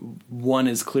one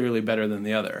is clearly better than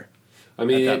the other. I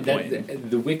mean,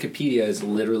 the Wikipedia is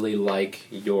literally like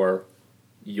your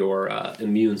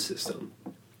immune system.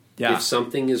 Yeah. If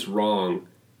something is wrong,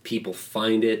 people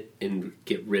find it and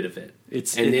get rid of it.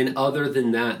 Then other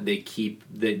than that, they keep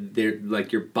they're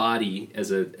like your body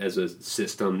as a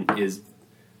system is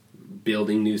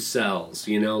building new cells.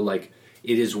 Like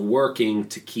it is working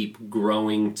to keep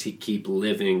growing, to keep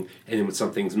living. And then when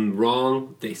something's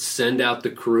wrong, they send out the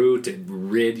crew to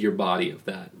rid your body of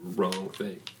that wrong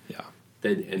thing. Yeah.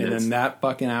 And then that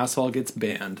fucking asshole gets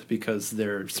banned because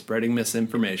they're spreading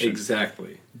misinformation.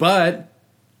 Exactly. But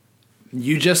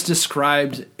you just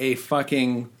described a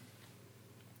fucking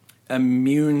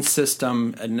immune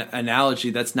system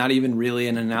analogy that's not even really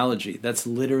an analogy. That's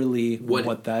literally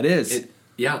what that is.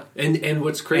 And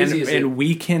what's crazy is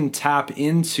we can tap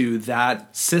into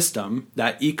that system,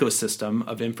 that ecosystem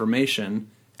of information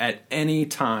at any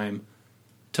time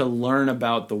to learn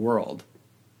about the world.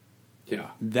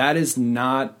 Yeah. That is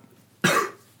not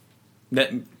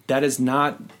that is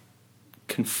not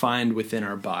confined within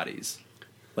our bodies.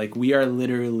 Like we are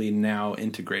literally now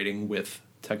integrating with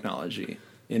technology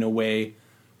in a way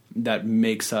that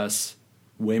makes us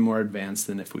way more advanced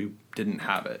than if we didn't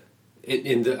have it.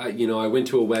 I went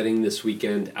to a wedding this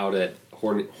weekend out at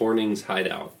Horning's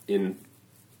Hideout in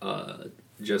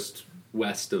just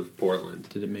west of Portland.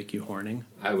 Did it make you horning?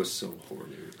 I was so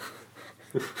horny.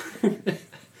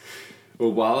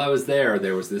 Well, while I was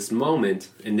there was this moment,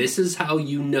 and this is how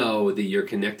you know that you're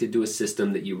connected to a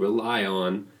system that you rely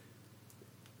on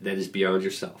that is beyond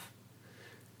yourself.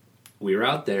 We were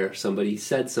out there, somebody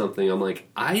said something, I'm like,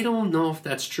 I don't know if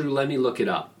that's true, let me look it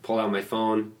up. Pull out my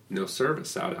phone, no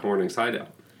service out at Horning's Hideout.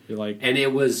 You're like... And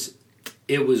it was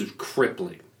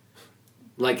crippling.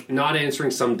 Like, not answering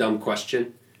some dumb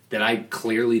question that I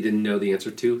clearly didn't know the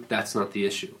answer to, that's not the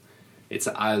issue. It's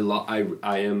I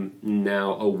am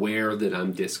now aware that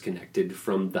I'm disconnected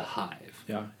from the hive.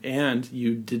 Yeah, and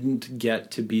you didn't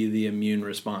get to be the immune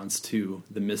response to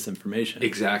the misinformation.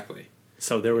 Exactly.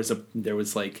 So there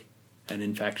was like an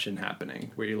infection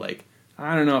happening where you're like,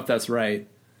 I don't know if that's right,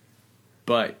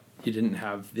 but you didn't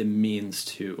have the means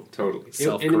to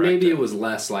self-correct and maybe it was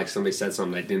less like somebody said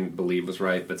something I didn't believe was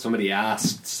right, but somebody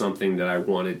asked something that I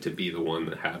wanted to be the one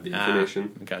that had the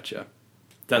information. Gotcha.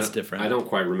 That's different. I don't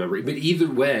quite remember. But either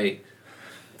way,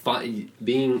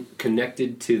 being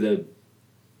connected to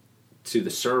to the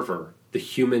server, the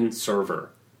human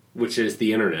server, which is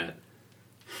the internet,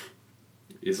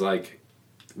 is like,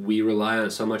 we rely on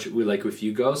it so much. We, like, if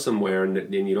you go somewhere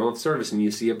and you don't have service and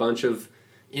you see a bunch of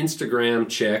Instagram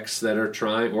chicks that are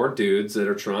trying, or dudes that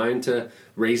are trying to,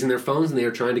 raising their phones and they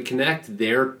are trying to connect,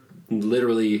 they're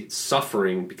literally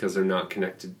suffering because they're not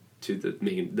connected to the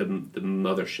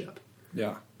mothership.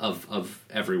 Yeah. Of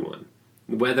everyone.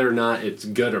 Whether or not it's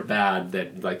good or bad,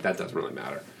 that doesn't really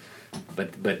matter.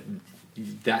 But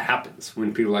that happens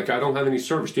when people are like, I don't have any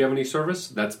service. Do you have any service?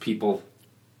 That's people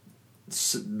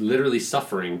literally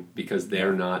suffering because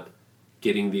they're not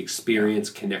getting the experience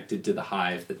connected to the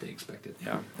hive that they expected.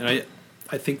 Yeah, and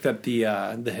I think that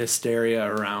the hysteria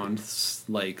around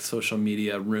like social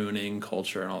media ruining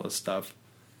culture and all this stuff,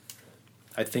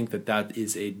 I think that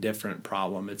is a different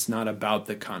problem. It's not about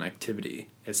the connectivity.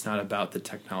 It's not about the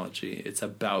technology. It's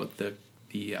about the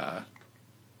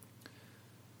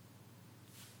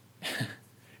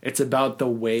it's about the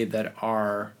way that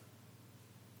our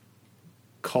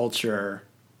culture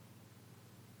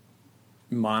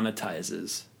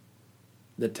monetizes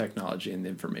the technology and the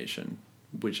information,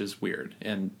 which is weird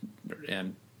and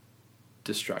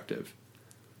destructive.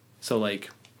 So like,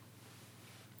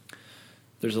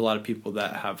 there's a lot of people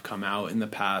that have come out in the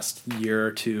past year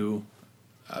or two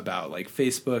about like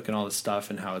Facebook and all this stuff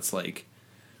and how it's like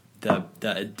the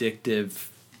addictive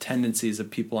tendencies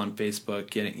of people on Facebook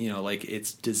getting, you know, like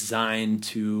it's designed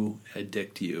to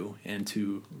addict you and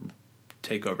to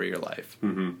take over your life.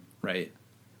 Mm-hmm. Right?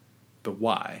 But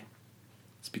why?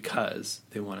 It's because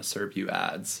they want to serve you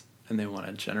ads and they want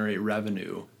to generate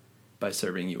revenue by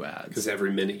serving you ads. Because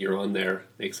every minute you're on there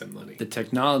makes them money. The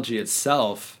technology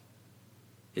itself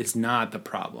is not the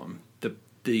problem.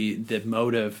 The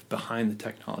motive behind the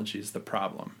technology is the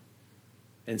problem.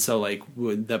 And so, like,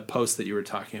 the post that you were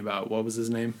talking about, what was his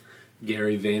name?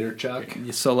 Gary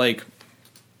Vaynerchuk. So, like,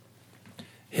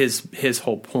 his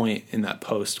whole point in that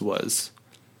post was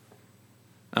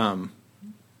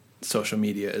social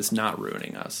media is not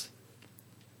ruining us.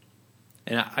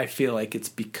 And I feel like it's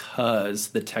because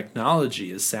the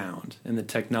technology is sound and the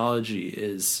technology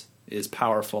is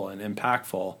powerful and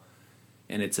impactful,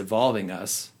 and it's evolving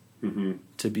us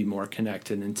to be more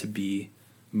connected and to be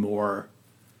more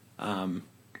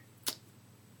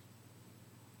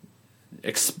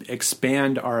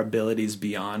expand our abilities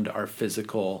beyond our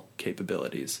physical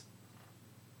capabilities.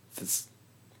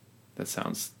 That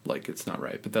sounds like it's not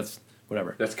right, but that's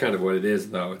whatever. That's kind of what it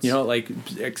is, though. It's, you know, like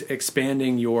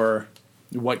expanding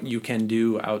what you can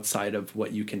do outside of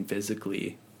what you can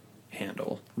physically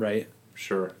handle, right?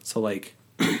 Sure. So, like,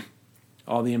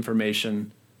 all the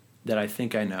information that I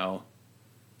think I know,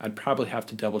 I'd probably have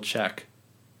to double check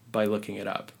by looking it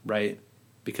up, right?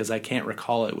 Because I can't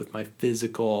recall it with my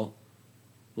physical,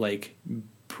 like,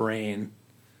 brain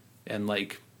and,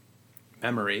 like,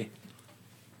 memory,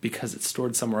 because it's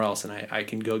stored somewhere else and I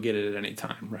can go get it at any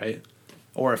time, right?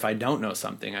 Or if I don't know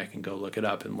something, I can go look it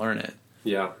up and learn it.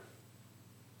 Yeah.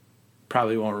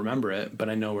 Probably won't remember it, but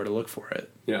I know where to look for it.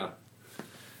 Yeah.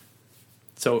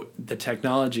 So the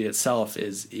technology itself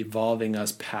is evolving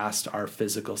us past our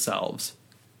physical selves.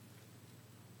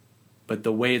 But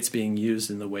the way it's being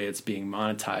used and the way it's being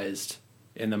monetized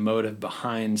and the motive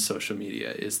behind social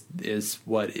media is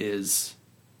what is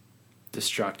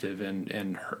destructive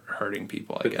and hurting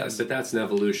people, I guess. But that's an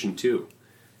evolution, too.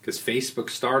 Because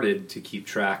Facebook started to keep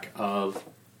track of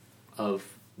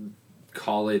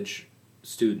college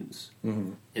students.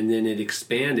 Mm-hmm. And then it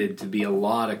expanded to be a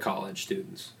lot of college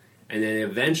students. And then it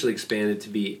eventually expanded to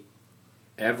be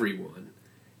everyone.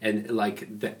 And,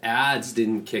 like, the ads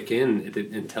didn't kick in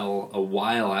until a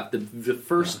while after the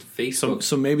first Facebook.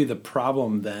 So maybe the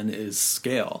problem then is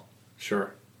scale.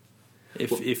 Sure.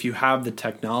 If you have the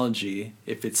technology,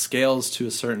 if it scales to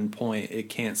a certain point, it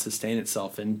can't sustain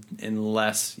itself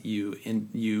unless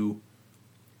you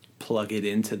plug it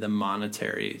into the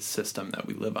monetary system that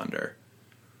we live under.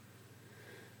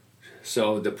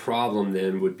 So the problem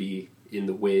then would be in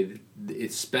the way, that,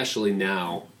 especially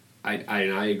now, I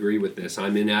agree with this.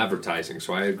 I'm in advertising,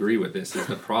 so I agree with this. Is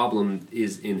the problem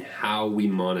is in how we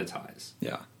monetize.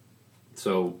 Yeah.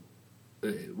 So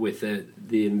with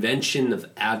the invention of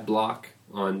ad block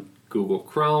on Google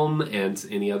Chrome and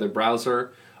any other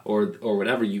browser or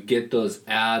whatever, you get those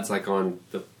ads like on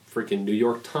the freaking New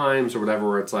York Times or whatever,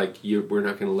 where it's like, we're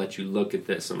not going to let you look at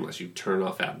this unless you turn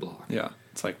off ad block. Yeah.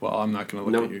 It's like, well, I'm not going to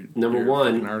look at your number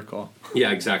one article.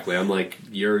 Yeah, exactly. I'm like,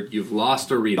 you've lost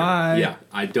a reader. Bye. Yeah,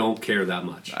 I don't care that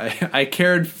much. I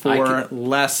cared for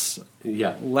less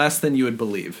than you would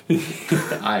believe.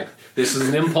 This is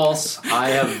an impulse. I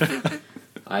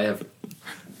have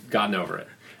gotten over it.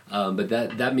 But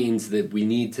that means that we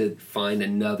need to find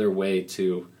another way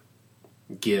to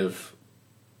give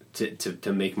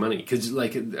to make money, because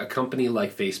like a company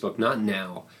like Facebook, not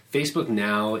now. Facebook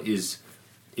now is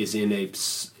in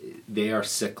they are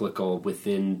cyclical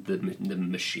within the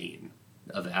machine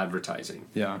of advertising.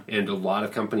 Yeah. And a lot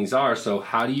of companies are. So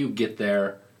how do you get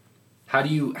there? How do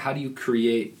you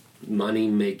create money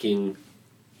making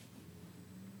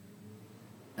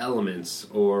elements,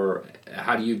 or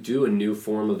how do you do a new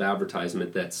form of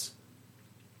advertisement that's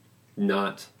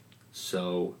not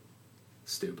so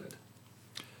stupid?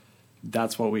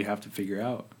 That's what we have to figure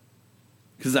out.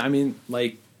 Because, I mean,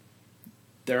 like,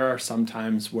 there are some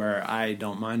times where I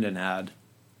don't mind an ad.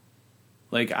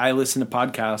 Like, I listen to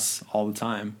podcasts all the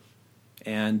time,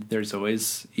 and there's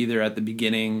always, either at the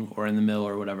beginning or in the middle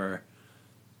or whatever,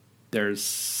 there's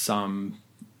some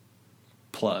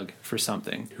plug for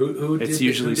something. It's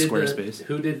usually Squarespace.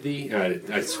 Who did the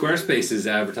Squarespace is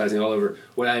advertising all over.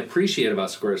 What I appreciate about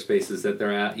Squarespace is that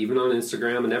they're at, even on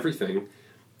Instagram and everything,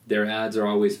 their ads are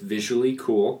always visually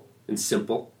cool and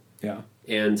simple. Yeah.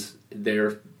 And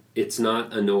it's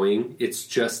not annoying. It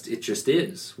just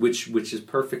is, which is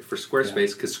perfect for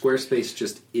Squarespace, because Squarespace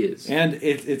just is. And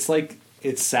it's like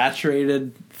it's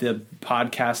saturated the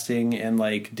podcasting and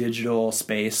like digital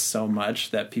space so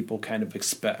much that people kind of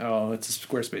expect, oh, it's a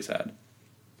Squarespace ad.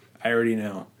 I already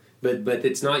know. But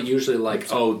it's not usually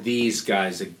like, oh, these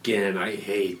guys again, I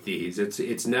hate these.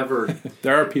 It's never.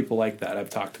 There are people like that. I've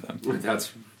talked to them.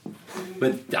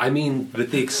 But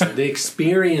the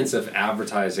experience of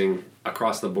advertising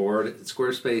across the board,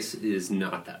 Squarespace is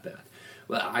not that bad.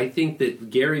 Well, I think that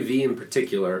Gary Vee in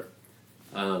particular,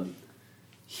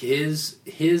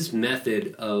 his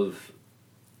method of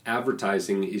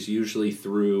advertising is usually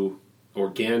through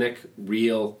organic,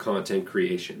 real content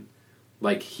creation.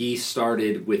 Like, he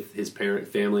started with his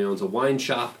family owns a wine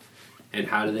shop, and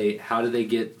how do they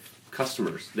get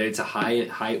customers? It's a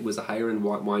higher end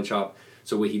wine shop.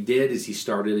 So what he did is he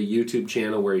started a YouTube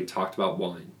channel where he talked about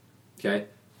wine. Okay?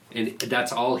 And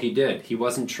that's all he did. He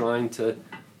wasn't trying to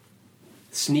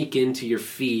sneak into your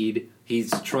feed.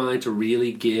 He's trying to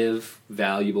really give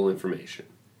valuable information.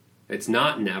 It's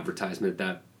not an advertisement at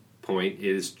that point. It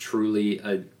is truly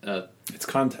it's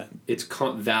content. It's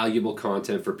valuable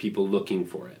content for people looking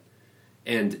for it.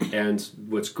 And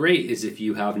what's great is if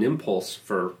you have an impulse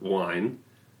for wine,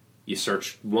 you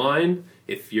search wine.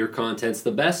 If your content's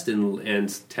the best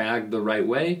and tagged the right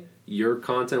way, your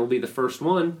content will be the first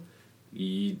one.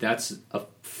 That's a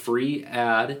free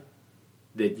ad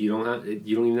that you don't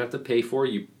even have to pay for.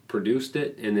 You produced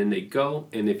it, and then they go.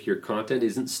 And if your content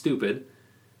isn't stupid,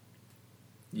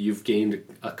 you've gained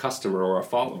a customer or a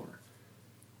follower.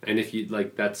 And if you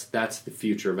like, that's the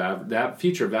future of that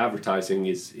future of advertising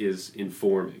is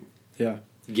informing. Yeah,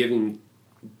 giving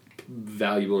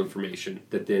valuable information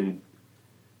that then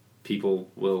people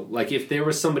will like. If there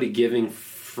was somebody giving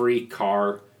free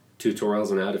car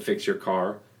tutorials on how to fix your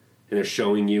car, and they're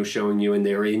showing you, and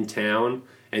they're in town,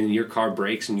 and your car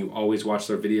breaks, and you always watch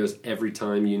their videos every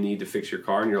time you need to fix your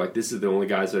car, and you're like, this is the only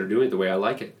guys that are doing it the way I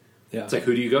like it. Yeah. It's like,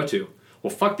 who do you go to?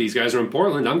 Well, fuck, these guys are in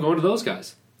Portland. I'm going to those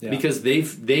guys. Yeah. Because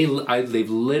they've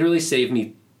literally saved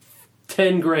me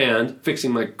 $10,000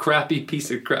 fixing my crappy piece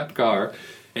of crap car,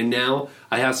 and now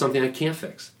I have something I can't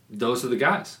fix. Those are the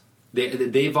guys.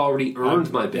 They've already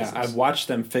earned my business. Yeah, I've watched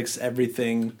them fix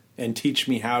everything and teach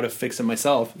me how to fix it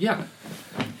myself. Yeah.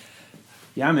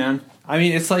 Yeah, man. I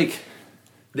mean, it's like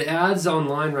the ads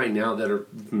online right now that are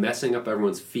messing up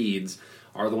everyone's feeds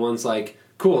are the ones like,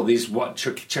 cool,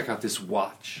 check out this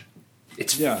watch.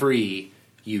 It's free.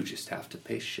 You just have to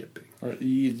pay shipping. Or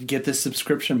you get this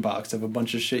subscription box of a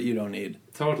bunch of shit you don't need.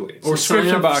 Totally. Or sign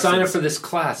up for this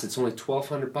class. It's only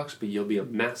 $1,200, but you'll be a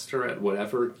master at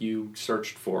whatever you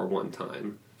searched for one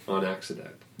time on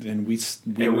accident. And we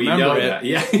remember it. That.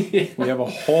 Yeah. We have a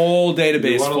whole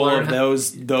database full of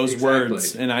those exactly.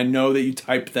 words, and I know that you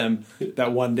typed them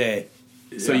that one day.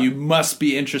 Yeah. So you must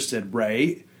be interested,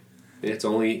 right? It's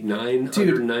only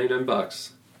 $999.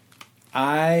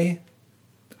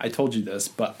 I told you this,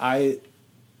 but I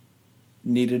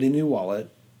needed a new wallet,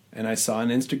 and I saw an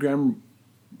Instagram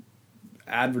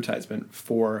advertisement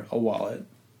for a wallet.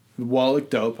 The wallet looked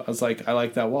dope. I was like, I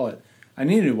like that wallet. I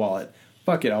need a new wallet.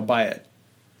 Fuck it, I'll buy it.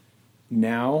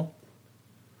 Now,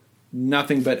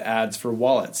 nothing but ads for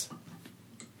wallets.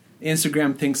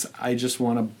 Instagram thinks I just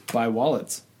want to buy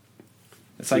wallets.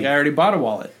 It's like I already bought a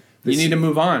wallet. You need to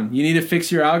move on. You need to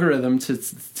fix your algorithm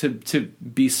to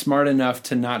be smart enough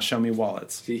to not show me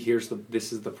wallets. See,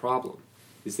 this is the problem.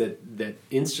 Is that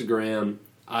Instagram,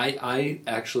 I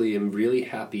actually am really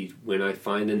happy when I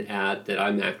find an ad that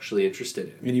I'm actually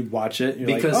interested in. And you watch it,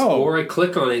 Because or I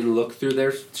click on it and look through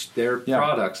their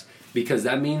products, because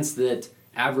that means that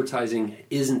advertising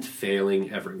isn't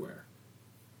failing everywhere.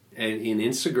 And in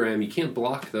Instagram, you can't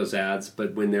block those ads,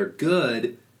 but when they're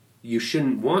good, you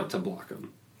shouldn't want to block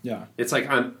them. Yeah. It's like,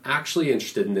 I'm actually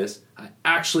interested in this. I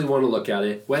actually want to look at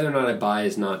it. Whether or not I buy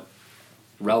is not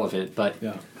relevant, but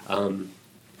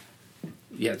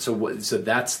so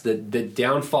that's the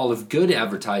downfall of good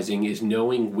advertising is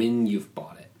knowing when you've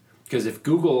bought it. Because if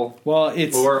Google or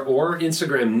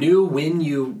Instagram knew when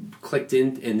you clicked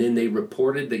in and then they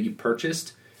reported that you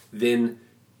purchased, then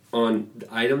on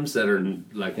items that are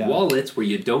like wallets where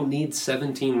you don't need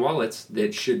 17 wallets,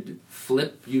 that should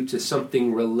flip you to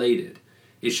something related.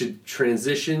 It should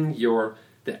transition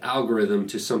the algorithm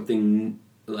to something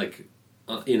like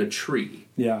in a tree.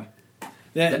 Yeah.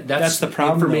 That's the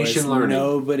problem. Information learning.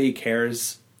 Nobody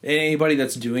cares. Anybody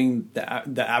that's doing the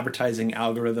advertising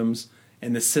algorithms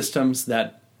and the systems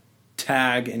that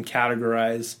tag and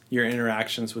categorize your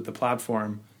interactions with the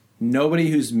platform, nobody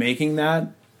who's making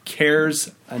that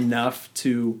cares enough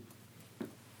to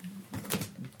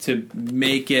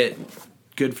make it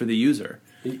good for the user.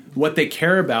 What they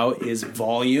care about is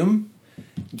volume.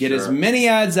 Get as many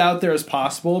ads out there as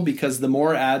possible, because the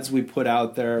more ads we put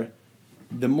out there,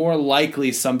 the more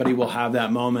likely somebody will have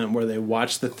that moment where they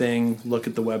watch the thing, look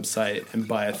at the website, and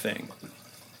buy a thing.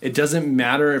 It doesn't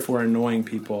matter if we're annoying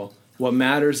people. What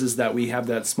matters is that we have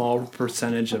that small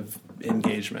percentage of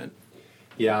engagement.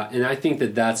 Yeah, and I think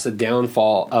that's the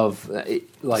downfall of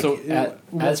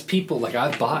as people, like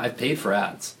I've paid for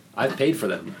ads. I've paid for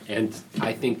them, and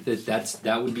I think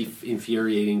that would be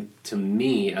infuriating to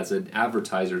me as an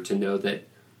advertiser to know that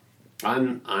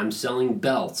I'm selling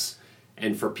belts,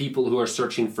 and for people who are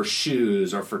searching for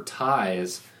shoes or for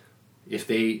ties, if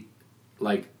they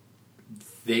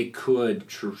could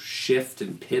shift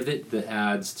and pivot the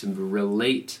ads to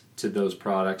relate to those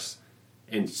products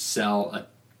and sell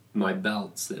my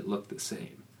belts that look the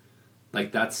same.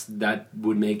 Like that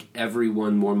would make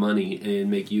everyone more money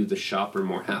and make you, the shopper,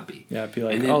 more happy. Yeah, I'd be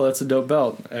like, oh, that's a dope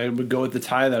belt. I would go with the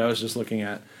tie that I was just looking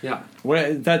at. Yeah.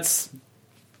 That's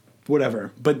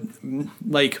whatever. But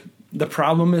like the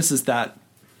problem is that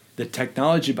the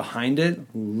technology behind it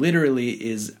literally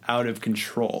is out of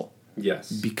control.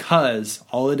 Yes. Because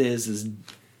all it is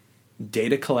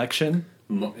data collection.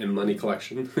 And money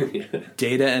collection. Yeah.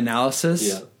 Data analysis.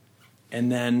 Yeah.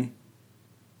 And then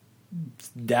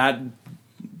that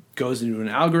goes into an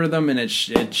algorithm, and it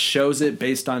shows it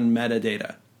based on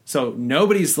metadata. So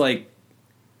nobody's like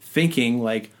thinking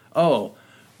like, oh,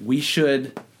 we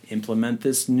should implement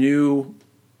this new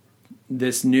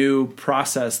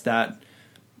process that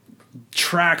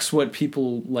tracks what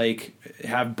people like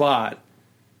have bought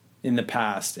in the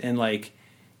past, and like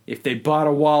if they bought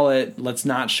a wallet, let's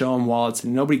not show them wallets.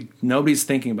 And nobody's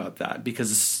thinking about that,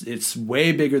 because it's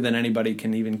way bigger than anybody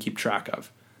can even keep track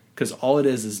of. Because all it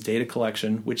is data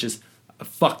collection, which is a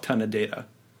fuck ton of data.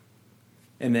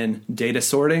 And then data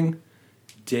sorting,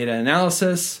 data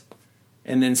analysis,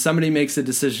 and then somebody makes a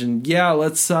decision,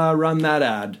 let's run that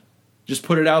ad. Just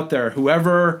put it out there.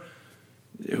 Whoever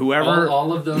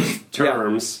all of those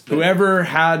terms. Whoever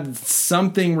had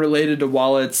something related to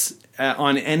wallets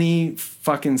on any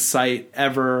fucking site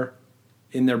ever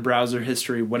in their browser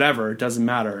history, whatever, it doesn't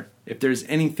matter. If there's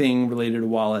anything related to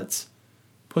wallets,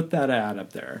 put that ad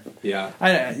up there. Yeah.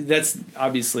 That's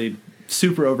obviously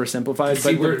super oversimplified,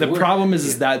 but the problem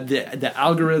is that the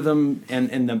algorithm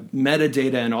and the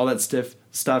metadata and all that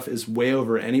stuff is way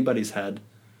over anybody's head.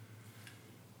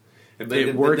 But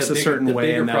it works a certain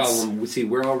way, and that's... problem,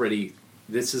 see,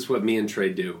 this is what me and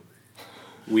Trey do.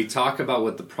 We talk about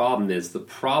what the problem is. The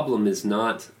problem is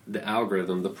not the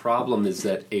algorithm. The problem is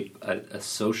that a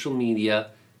social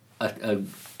media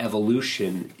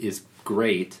evolution is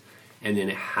great, and then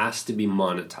it has to be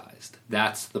monetized.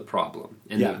 That's the problem.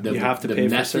 And you have to pay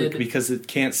for server because it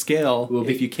can't scale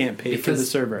if you can't pay for the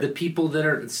server. The people that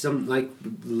are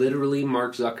literally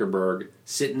Mark Zuckerberg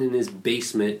sitting in his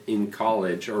basement in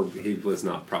college, or he was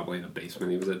not probably in a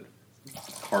basement. He was at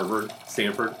Harvard. He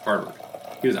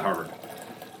was at Harvard.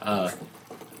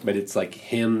 But it's like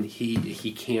him.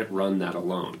 He can't run that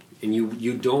alone, and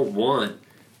you don't want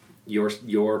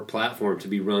your platform to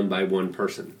be run by one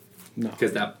person. No,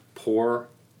 because that poor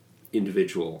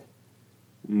individual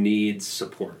needs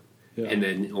support, and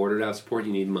then in order to have support,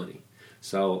 you need money.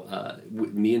 So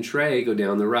me and Trey go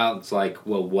down the route. It's like,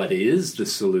 well, what is the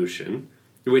solution?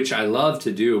 Which I love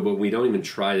to do, but we don't even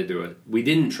try to do it. We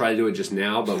didn't try to do it just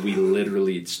now, but we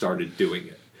literally started doing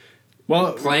it.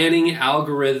 Well, planning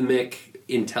algorithmic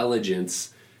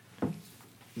intelligence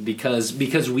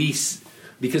because we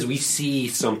see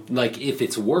some, like, if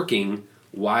it's working,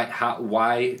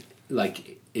 why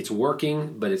like it's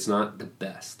working but it's not the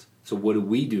best. So what do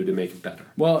we do to make it better?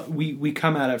 Well, we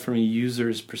come at it from a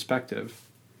user's perspective,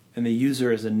 and the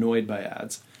user is annoyed by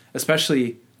ads,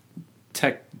 especially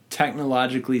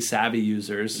technologically savvy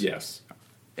users. Yes.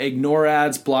 Ignore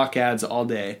ads, block ads all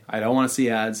day. I don't want to see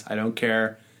ads. I don't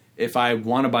care. If I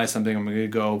want to buy something, I'm going to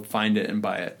go find it and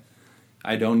buy it.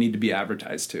 I don't need to be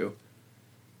advertised to.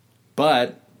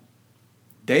 But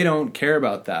they don't care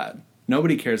about that.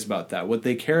 Nobody cares about that. What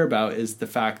they care about is the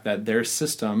fact that their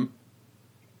system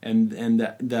and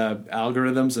the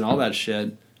algorithms and all that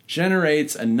shit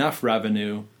generates enough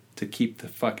revenue to keep the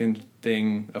fucking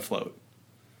thing afloat.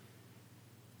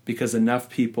 Because enough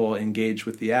people engage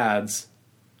with the ads,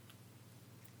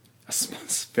 a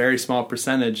very small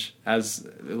percentage as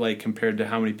like compared to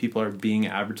how many people are being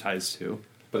advertised to.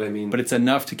 But I mean, but it's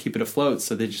enough to keep it afloat,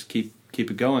 so they just keep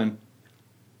it going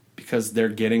because they're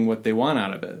getting what they want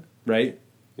out of it, right?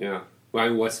 Yeah. Well, I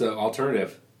mean, what's the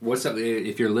alternative? What's up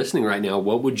if you're listening right now?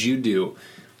 What would you do?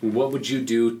 What would you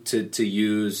do to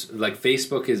use, like,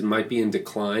 Facebook might be in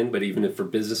decline, but even if for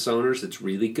business owners, it's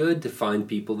really good to find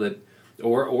people that,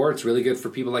 or it's really good for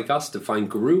people like us to find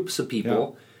groups of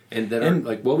people and that are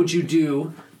like, what would you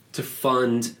do to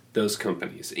fund those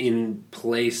companies in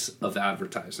place of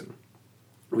advertising?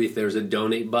 If there's a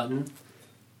donate button,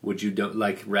 would you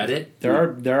like Reddit?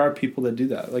 There are people that do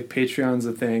that. Like Patreon's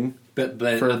a thing, but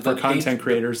for content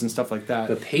creators and stuff like that.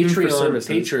 But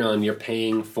Patreon, you're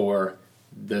paying for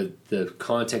the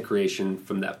content creation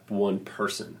from that one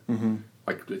person. Mm-hmm.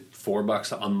 Like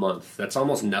 $4 a month. That's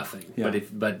almost nothing. Yeah.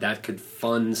 But that could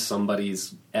fund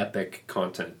somebody's epic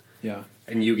content. Yeah.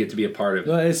 And you get to be a part of it.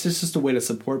 Well, it's just a way to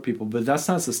support people, but that's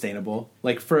not sustainable.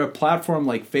 Like for a platform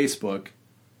like Facebook,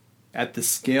 at the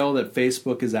scale that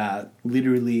Facebook is at,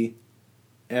 literally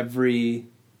everyone's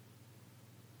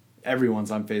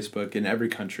on Facebook in every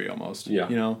country almost. Yeah.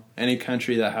 You know, any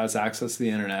country that has access to the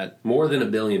internet. More than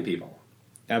 1 billion people.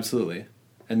 Absolutely.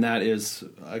 And that is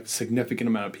a significant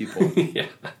amount of people. Yeah.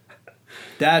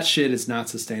 That shit is not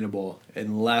sustainable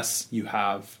unless you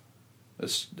have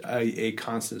a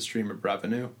constant stream of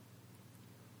revenue.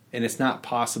 And it's not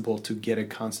possible to get a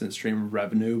constant stream of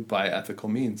revenue by ethical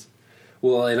means.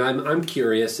 Well, and I'm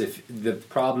curious if the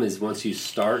problem is once you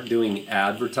start doing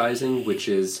advertising, which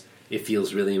is, it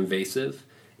feels really invasive,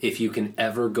 if you can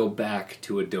ever go back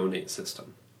to a donate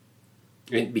system.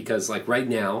 Because like right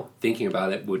now, thinking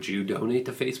about it, would you donate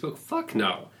to Facebook? Fuck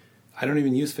no. I don't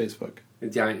even use Facebook.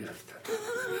 Yeah,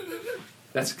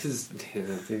 that's because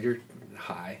you're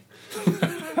high.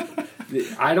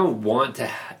 I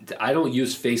don't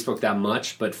use Facebook that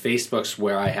much, but Facebook's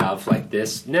where I have like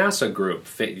this NASA group.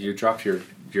 You dropped your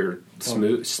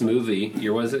smoothie.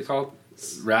 What is it called?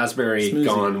 Raspberry smoothie.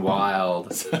 Gone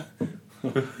wild.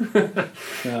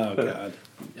 Oh God.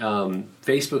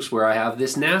 Facebook's where I have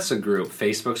this NASA group.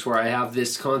 Facebook's where I have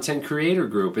this content creator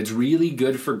group. It's really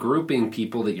good for grouping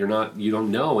people that you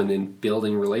don't know, and then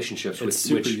building relationships. It's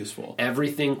super useful.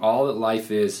 Everything, all that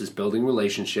life is building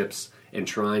relationships and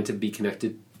trying to be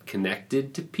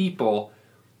connected to people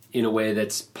in a way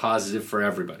that's positive for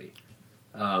everybody.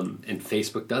 And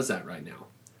Facebook does that right now.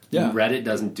 Yeah. Reddit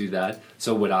doesn't do that.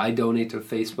 So would I donate to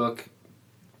Facebook?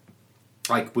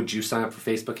 Like, would you sign up for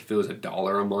Facebook if it was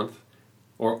 $1 a month?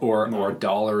 Or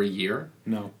 $1 a year?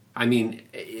 No. I mean,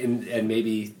 and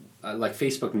maybe like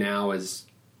Facebook now is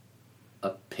a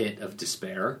pit of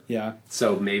despair. Yeah.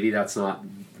 So maybe that's not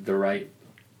the right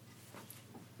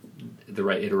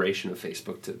iteration of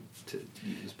Facebook to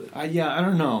use. But I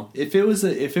don't know. If it was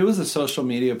a social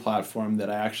media platform that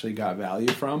I actually got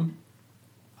value from,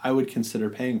 I would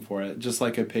consider paying for it. Just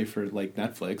like I pay for like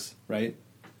Netflix, right?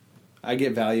 I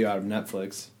get value out of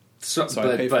Netflix. So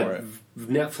I pay for it.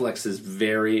 Netflix is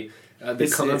very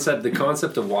the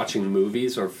concept of watching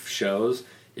movies or shows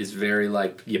is very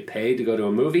like you pay to go to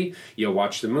a movie, you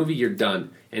watch the movie, you're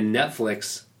done. And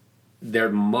Netflix, their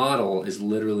model is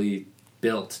literally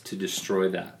built to destroy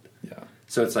that. Yeah.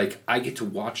 So it's like I get to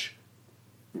watch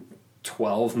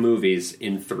 12 movies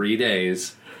in 3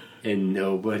 days, and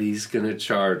nobody's gonna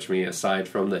charge me aside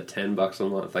from the $10 a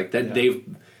month. Like that, yeah.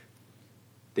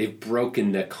 They've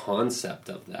broken the concept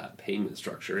of that payment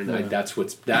structure, and that's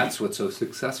what's so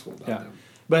successful about them.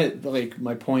 But like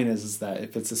my point is that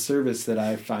if it's a service that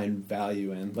I find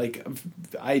value in, like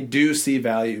I do see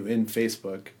value in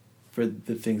Facebook for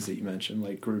the things that you mentioned,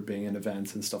 like grouping and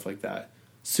events and stuff like that.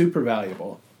 Super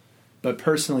valuable. But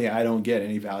personally, I don't get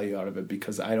any value out of it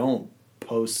because I don't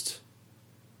post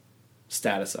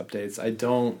status updates. I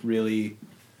don't really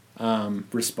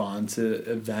respond to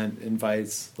event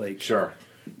invites. Like sure.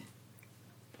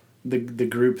 the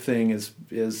group thing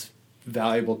is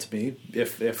valuable to me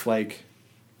if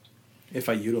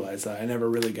I utilize that. I never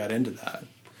really got into that.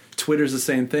 Twitter's the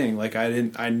same thing. Like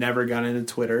I never got into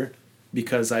Twitter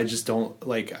because I just don't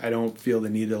I don't feel the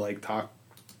need to like talk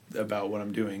about what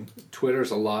I'm doing.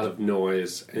 Twitter's a lot of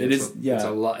noise. It's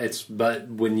a lot. But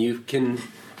when you can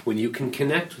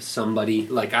connect with somebody,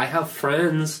 like I have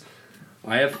friends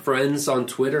on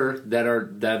Twitter that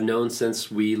I've known since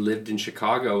we lived in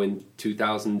Chicago in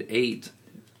 2008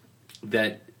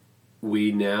 that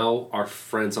we now are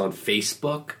friends on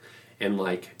Facebook, and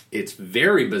like it's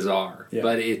very bizarre,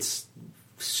 but it's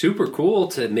super cool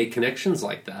to make connections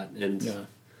like that. And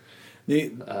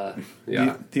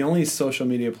the only social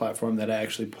media platform that I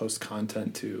actually post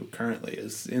content to currently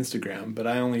is Instagram, but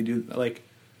I only do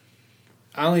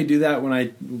that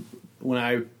when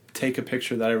I take a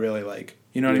picture that I really like.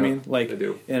 You know what I mean? Like, I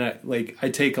do. And I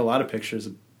take a lot of pictures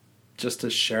just to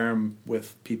share them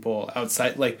with people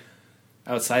outside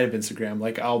of Instagram.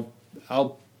 Like I'll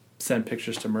send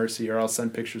pictures to Mercy, or I'll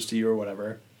send pictures to you or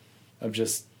whatever of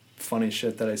just funny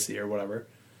shit that I see or whatever.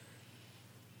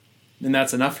 And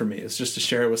that's enough for me. It's just to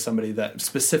share it with somebody that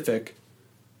specific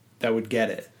that would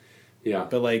get it. Yeah.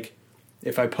 But like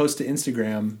if I post to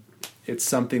Instagram, it's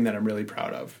something that I'm really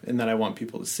proud of and that I want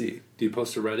people to see. Do you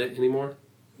post to Reddit anymore?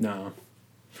 No.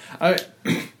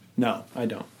 No, I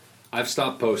don't. I've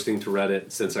stopped posting to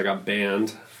Reddit since I got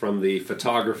banned from the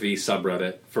photography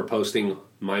subreddit for posting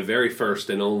my very first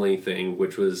and only thing,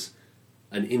 which was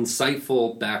an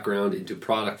insightful background into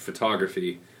product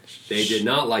photography. They did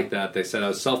not like that. They said I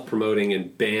was self-promoting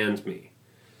and banned me.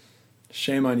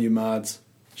 Shame on you, mods.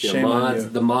 Shame on you.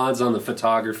 The mods on the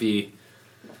photography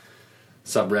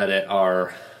subreddit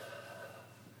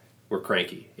were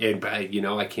cranky. And,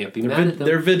 I can't be mad at them.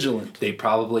 They're vigilant. They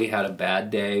probably had a bad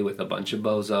day with a bunch of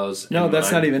bozos. No,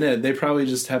 that's not even it. They probably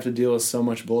just have to deal with so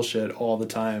much bullshit all the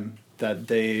time that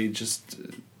they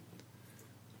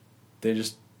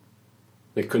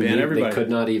couldn't ban everybody. They could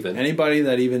not even. Anybody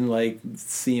that even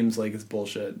seems like it's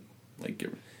bullshit.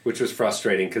 Which was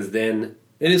frustrating because then...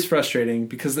 It is frustrating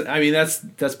because,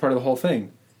 that's part of the whole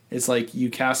thing. It's like you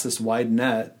cast this wide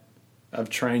net of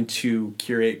trying to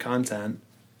curate content.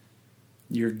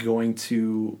 You're going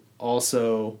to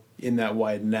also, in that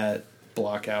wide net,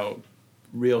 block out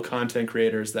real content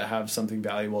creators that have something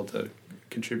valuable to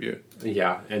contribute.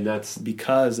 Yeah, and that's...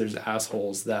 Because there's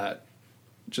assholes that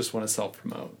just want to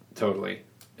self-promote. Totally.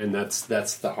 And that's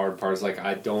the hard part. Is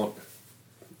I don't...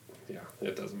 Yeah,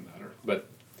 it doesn't matter. But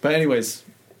anyways,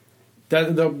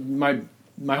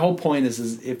 my whole point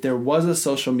is if there was a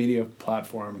social media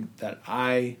platform that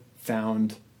I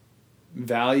found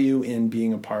value in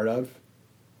being a part of,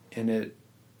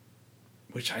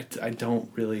 which I don't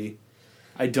really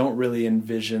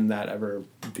envision that ever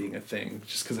being a thing,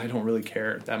 just because I don't really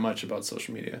care that much about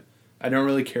social media. I don't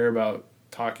really care about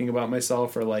talking about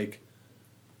myself, or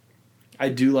I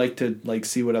do like to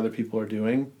see what other people are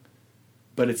doing,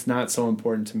 but it's not so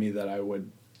important to me that I would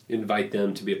invite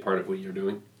them to be a part of what you're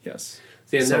doing. Yes.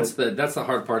 See, and that's the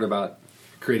hard part about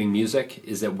creating music,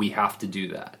 is that we have to do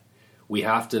that. We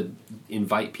have to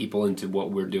invite people into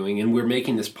what we're doing, and we're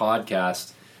making this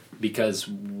podcast because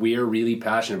we're really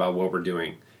passionate about what we're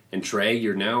doing. And Trey,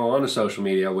 you're now on a social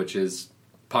media, which is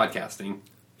podcasting.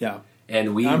 Yeah.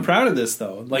 And I'm proud of this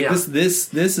though.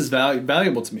 This is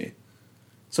valuable to me.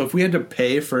 So if we had to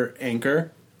pay for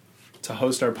Anchor to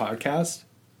host our podcast,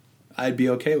 I'd be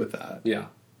okay with that. Yeah.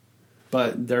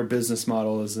 But their business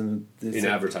model is in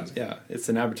advertising. Yeah, it's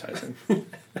in advertising.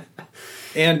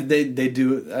 And they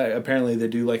do apparently they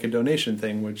do a donation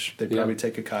thing, which they probably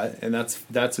take a cut, and that's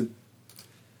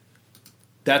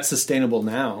sustainable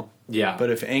now. Yeah. But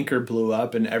if Anchor blew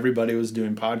up and everybody was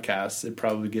doing podcasts, it'd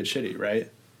probably get shitty, right?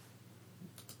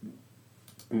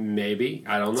 Maybe.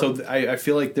 I don't know. So I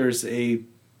feel like there's a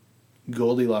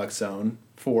Goldilocks zone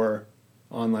for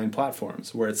online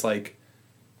platforms where it's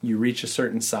you reach a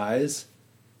certain size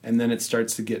and then it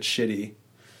starts to get shitty.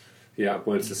 Yeah,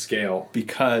 when it's a scale.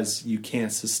 Because you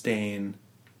can't sustain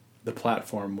the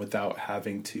platform without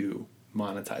having to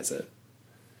monetize it.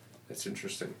 That's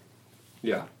interesting.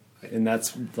 Yeah. And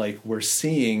that's we're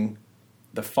seeing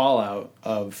the fallout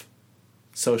of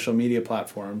social media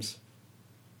platforms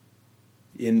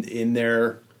in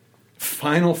their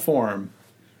final form.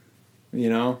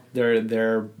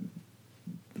 They're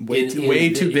way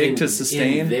too big to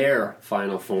sustain. In their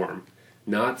final form.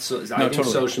 I think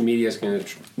social media is going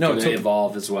to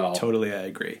evolve as well. Totally, I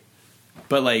agree.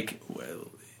 But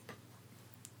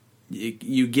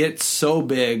you get so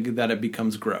big that it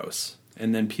becomes gross,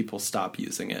 and then people stop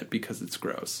using it because it's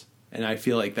gross. And I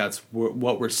feel like that's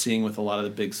what we're seeing with a lot of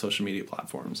the big social media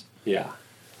platforms. Yeah.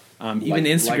 Even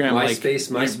Instagram, like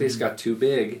MySpace got too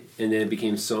big, and then it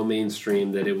became so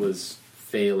mainstream that it was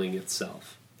failing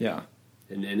itself. Yeah.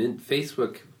 And then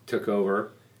Facebook took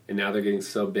over, and now they're getting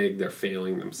so big they're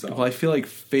failing themselves. Well, I feel like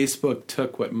Facebook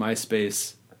took what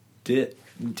MySpace did,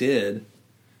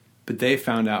 but they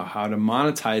found out how to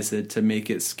monetize it to make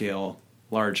it scale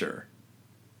larger.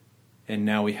 And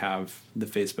now we have the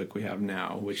Facebook we have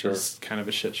now, which is kind of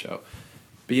a shit show.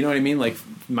 But you know what I mean? Like,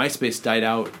 MySpace died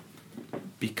out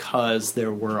because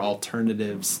there were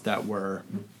alternatives that were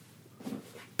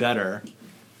better.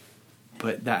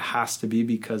 But that has to be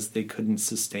because they couldn't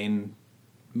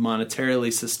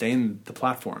monetarily sustain the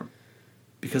platform.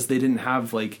 Because they didn't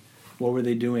have, like, what were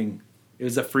they doing? It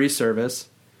was a free service.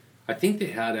 I think they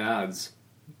had ads.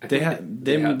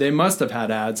 They must have had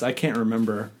ads. I can't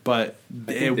remember, but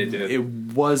it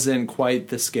wasn't quite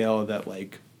the scale that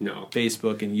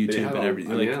Facebook and YouTube and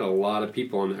everything. They had a lot of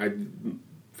people, and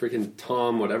freaking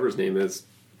Tom, whatever his name is,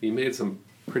 he made some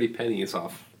pretty pennies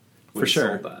off. For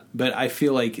sure, sold that. But I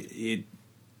feel like it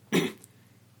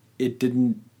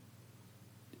didn't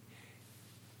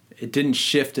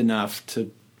shift enough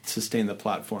to sustain the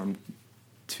platform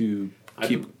to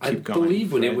keep going. I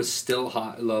believe when it was still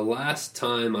hot, the last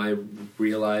time I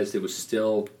realized it was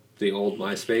still the old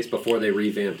MySpace before they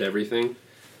revamped everything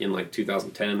in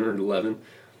 2010 or 11.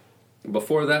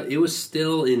 Before that, it was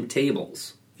still in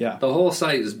tables. Yeah. The whole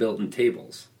site is built in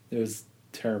tables. It was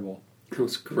terrible. It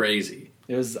was crazy.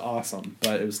 It was awesome,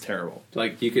 but it was terrible.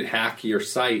 You could hack your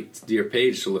site, your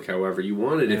page to look however you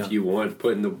wanted if you wanted,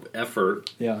 put in the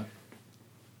effort. Yeah.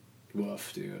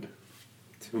 Woof, dude.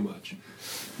 Too much.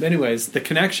 Anyways, the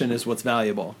connection is what's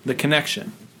valuable. The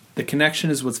connection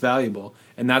is what's valuable.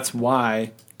 And that's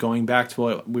why, going back to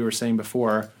what we were saying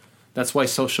before, that's why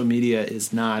social media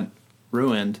is not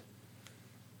ruined.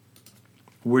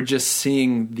 We're just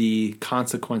seeing the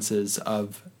consequences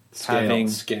of scale.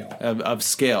 Of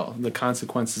scale. The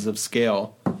consequences of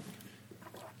scale.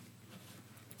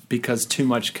 Because too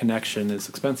much connection is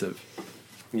expensive.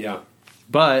 Yeah.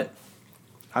 But,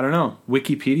 I don't know.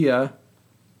 Wikipedia...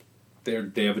 They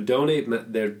have a donate.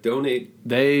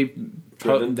 They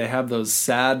have those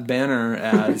sad banner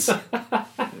ads.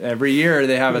 Every year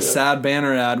they have a sad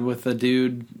banner ad with a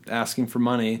dude asking for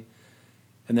money,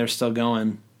 and they're still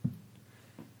going.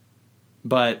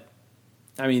 But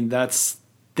I mean, that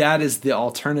is the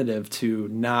alternative to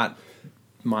not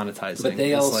monetizing. But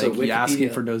they also asking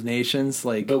for donations.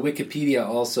 But Wikipedia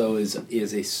also is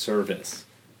a service.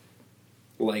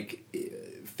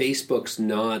 Facebook's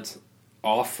not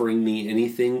offering me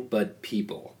anything but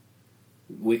people.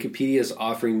 Wikipedia is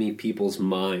offering me people's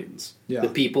minds. Yeah. The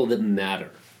people that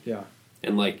matter. Yeah.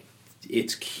 And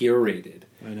it's curated.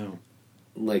 I know.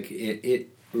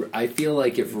 I feel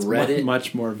like if Reddit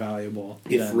much more valuable.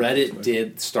 If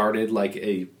Reddit started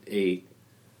a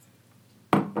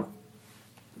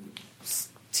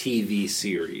TV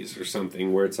series or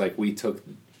something where it's we took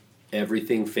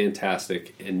everything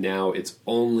fantastic and now it's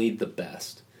only the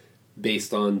best.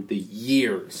 Based on the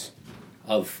years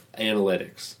of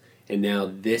analytics. And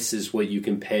now this is what you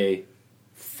can pay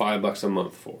 $5 a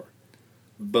month for.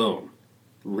 Boom.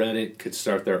 Reddit could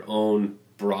start their own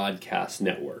broadcast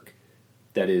network.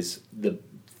 That is the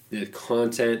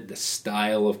content, the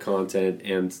style of content,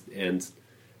 and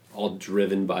all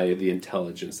driven by the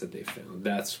intelligence that they found.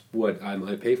 That's what I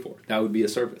might pay for. That would be a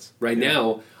service. Right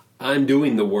now, I'm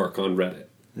doing the work on Reddit.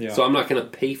 Yeah. So I'm not going to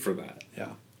pay for that. Yeah.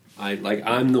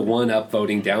 I'm the one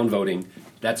upvoting, downvoting.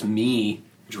 That's me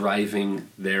driving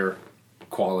their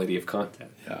quality of content.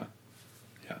 Yeah,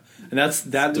 yeah, and that's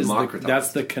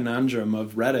the conundrum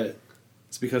of Reddit.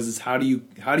 It's because it's how do you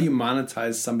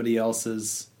monetize somebody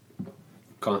else's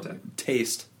content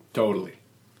taste? Totally.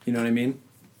 You know what I mean?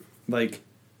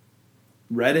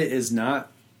 Reddit is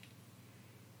not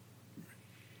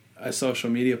a social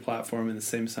media platform in the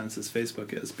same sense as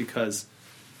Facebook is, because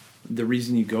the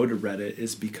reason you go to Reddit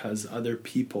is because other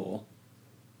people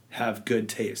have good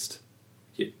taste.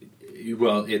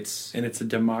 Well, it's a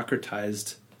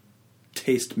democratized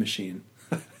taste machine.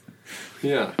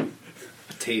 Yeah.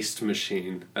 Taste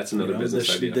machine. That's another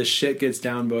business idea. The shit gets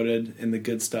downvoted and the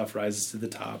good stuff rises to the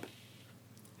top.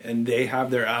 And they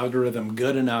have their algorithm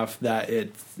good enough that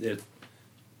it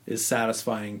is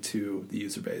satisfying to the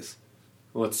user base.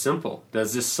 Well, it's simple.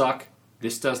 Does this suck?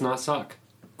 This does not suck.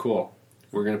 Cool.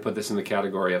 We're going to put this in the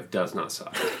category of does not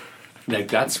suck.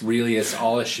 That's really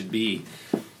all it should be.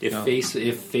 If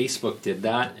Facebook did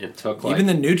that and took even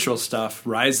the neutral stuff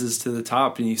rises to the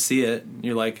top and you see it and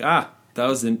you're like, that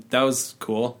was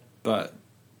cool, but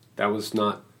that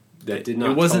did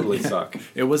not totally suck.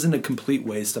 It wasn't a complete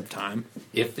waste of time.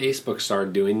 if Facebook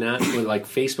started doing that, like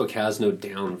Facebook has no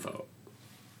downvote.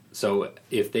 So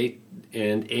if they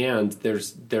and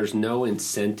there's no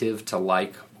incentive to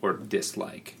like or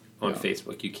dislike on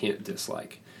Facebook. You can't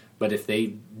dislike. But if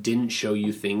they didn't show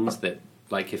you things that,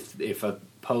 like if a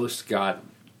post got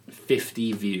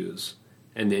 50 views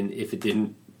and then if it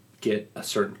didn't get a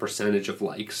certain percentage of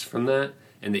likes from that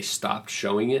and they stopped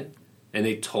showing it and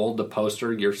they told the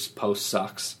poster your post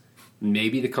sucks,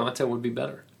 maybe the content would be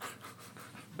better.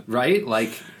 Right?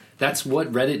 Like that's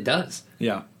what Reddit does.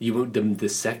 Yeah. The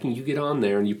second you get on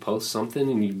there and you post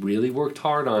something and you really worked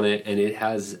hard on it and it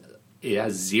has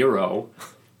 0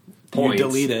 points. You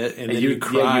delete it and then you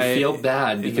cry. Yeah, you feel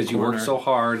bad because you worked so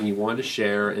hard and you wanted to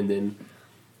share, and then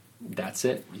that's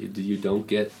it. You don't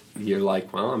get. You're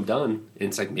like, well, I'm done. And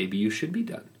it's like maybe you should be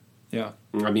done. Yeah.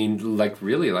 I mean, like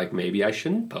really, like maybe I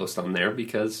shouldn't post on there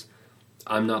because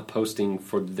I'm not posting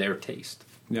for their taste.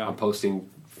 Yeah. I'm posting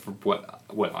for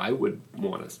what I would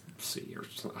want to see, or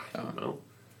I don't know.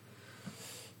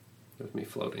 There's me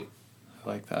floating. I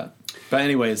like that. But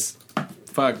anyways,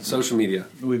 fuck social media.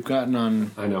 We've gotten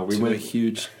on. I know we to went a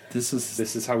huge. This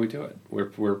is how we do it.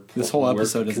 We're this whole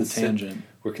episode is a tangent.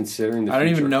 We're considering the I don't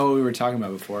future. even know what we were talking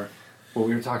about before. Well,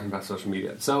 we were talking about social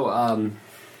media. So all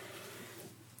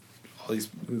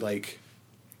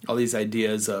these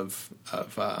ideas of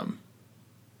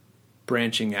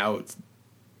branching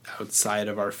outside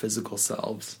of our physical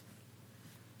selves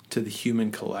to the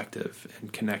human collective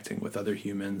and connecting with other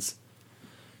humans,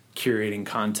 curating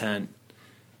content,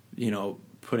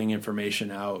 putting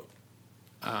information out.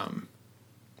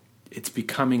 It's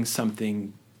becoming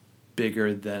something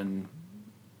bigger than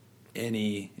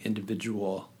any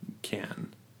individual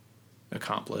can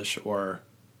accomplish, or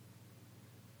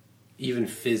even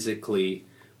physically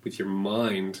with your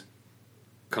mind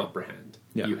comprehend.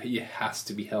 Yeah. It has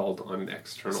to be held on an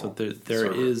external. So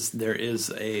there server. is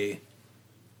an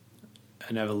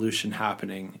evolution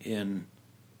happening in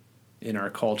our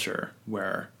culture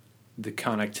where the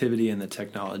connectivity and the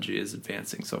technology is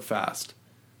advancing so fast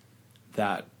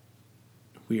that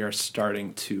we are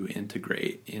starting to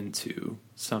integrate into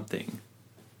something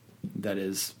that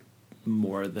is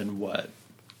more than what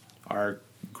our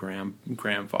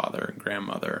grandfather and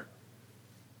grandmother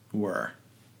were.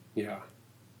 Yeah.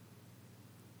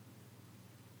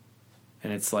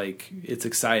 And it's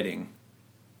exciting,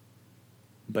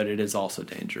 but it is also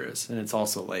dangerous, and it's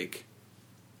also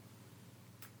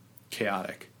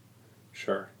chaotic.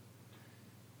 Sure.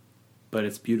 But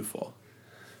it's beautiful.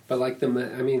 But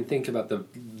think about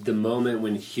the moment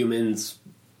when humans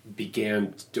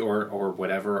began, or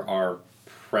whatever our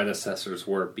predecessors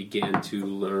began to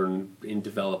learn and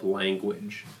develop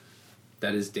language.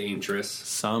 That is dangerous.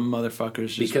 Some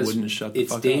motherfuckers just wouldn't shut the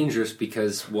fuck up. It's dangerous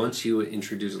because once you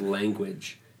introduce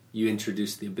language, you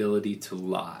introduce the ability to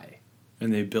lie.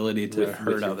 And the ability to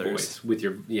hurt others.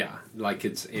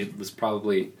 It was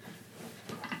probably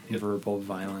verbal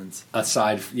violence.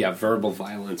 Verbal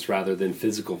violence rather than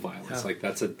physical violence.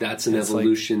 Yeah. That's an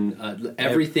evolution.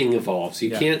 Everything evolves. You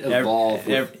can't evolve.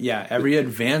 Every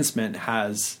advancement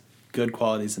has good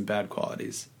qualities and bad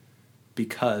qualities,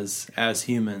 because as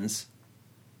humans,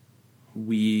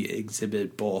 we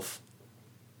exhibit both.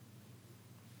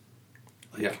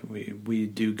 We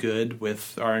do good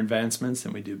with our advancements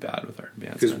and we do bad with our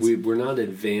advancements. Because we're not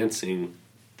advancing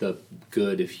the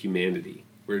good of humanity.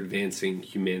 We're advancing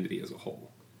humanity as a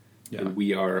whole. Yeah. And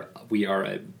we are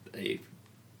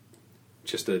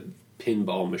just a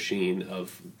pinball machine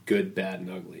of good, bad, and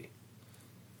ugly.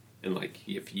 And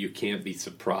if you can't be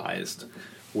surprised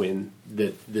when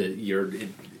your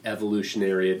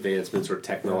evolutionary advancements or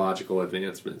technological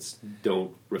advancements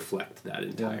don't reflect that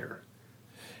entire.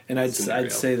 And I'd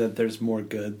say that there's more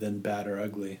good than bad or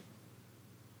ugly.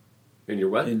 In your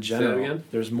what? In general,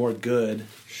 there's more good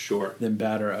than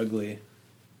bad or ugly.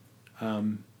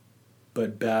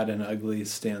 But bad and ugly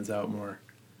stands out more.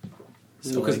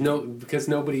 So because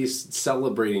nobody's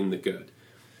celebrating the good.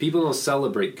 People don't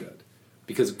celebrate good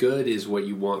because good is what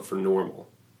you want for normal.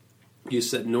 You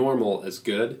set normal as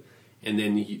good, and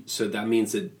then so that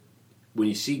means that when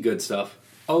you see good stuff,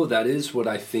 that is what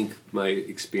I think my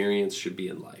experience should be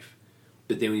in life.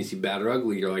 But then when you see bad or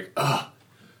ugly, you're like,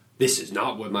 this is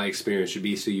not what my experience should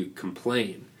be, so you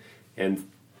complain. And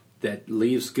that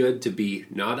leaves good to be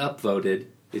not upvoted.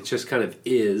 It just kind of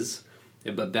is.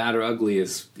 But bad or ugly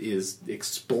is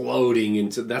exploding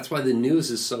into. That's why the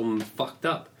news is so fucked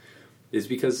up. Is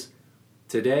because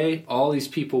today all these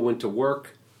people went to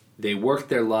work, they worked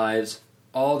their lives.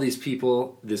 All these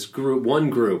people, one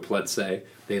group, let's say,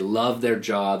 they love their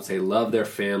jobs, they love their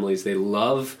families, they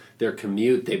love their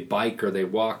commute, they bike or they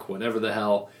walk, whatever the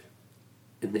hell.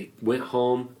 and they went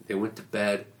home, they went to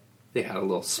bed, they had a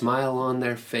little smile on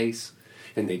their face,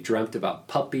 and they dreamt about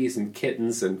puppies and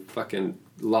kittens and fucking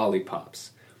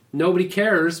lollipops. Nobody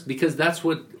cares because that's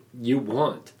what you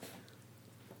want.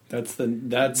 That's the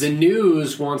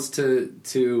news wants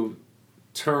to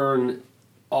turn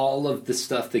all of the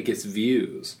stuff that gets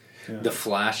views. Yeah. The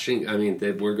flashing, I mean,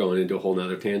 we're going into a whole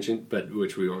nother tangent, but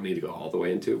which we don't need to go all the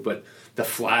way into, but the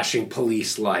flashing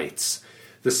police lights,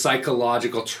 the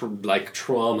psychological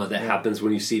trauma that happens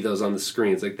when you see those on the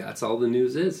screens, like that's all the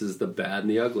news is the bad and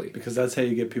the ugly. Because that's how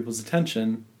you get people's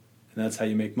attention, and that's how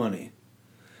you make money.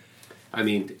 I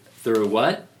mean, through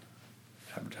what?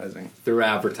 Advertising. Through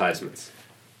advertisements.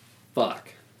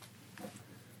 Fuck.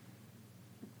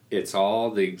 It's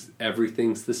all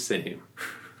everything's the same.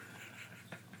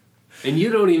 And you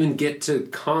don't even get to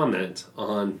comment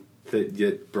on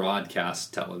the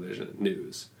broadcast television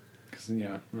news.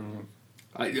 Yeah.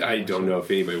 I don't know if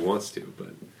anybody wants to,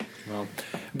 but... Well,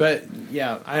 but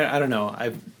yeah, I don't know.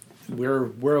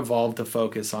 We're evolved to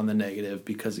focus on the negative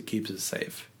because it keeps us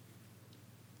safe.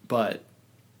 But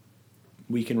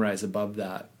we can rise above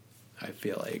that, I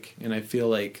feel like. And I feel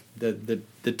like the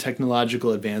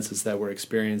technological advances that we're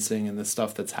experiencing and the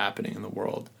stuff that's happening in the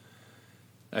world,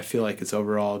 I feel like it's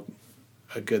overall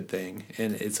a good thing.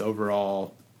 And it's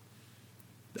overall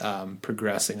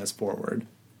progressing us forward.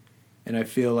 And I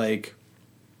feel like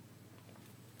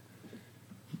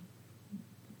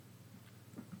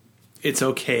it's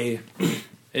okay.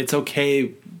 It's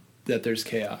okay that there's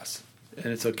chaos. And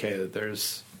it's okay that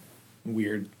there's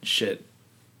weird shit,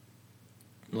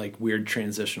 like weird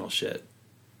transitional shit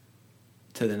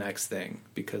to the next thing,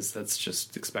 because that's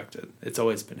just expected. It's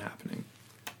always been happening.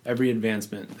 Every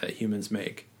advancement that humans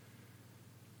make,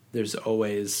 there's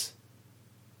always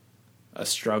a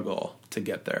struggle to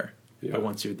get there. Yeah. But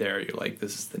once you're there, you're like,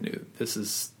 this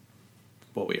is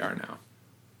what we are now.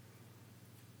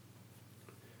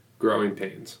 Growing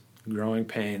pains.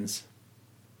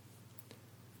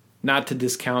 Not to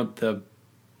discount the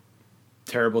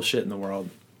terrible shit in the world.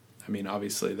 I mean,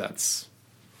 obviously that's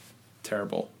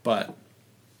terrible, but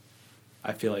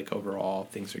I feel like overall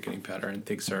things are getting better, and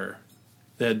things are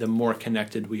the more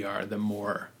connected we are, the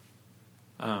more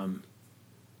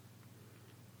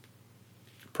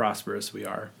prosperous we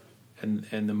are, and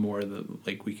the more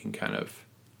like we can kind of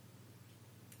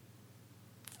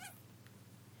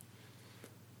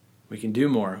we can do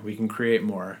more, we can create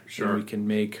more, sure, and we can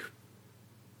make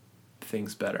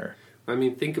things better. I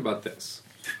mean, think about this.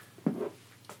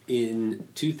 In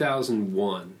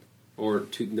 2001 or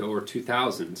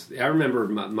 2000s, I remember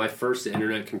my first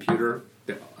internet computer.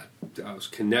 I was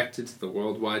connected to the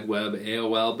World Wide Web,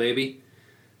 AOL, baby.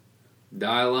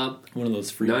 Dial-up. One of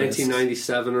those free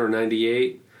 1997 or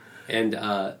 98.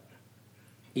 And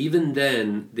even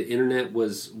then, the internet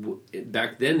was...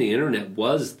 Back then, the internet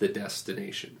was the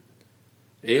destination.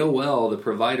 AOL, the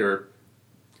provider,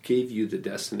 gave you the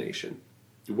destination.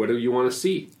 What do you want to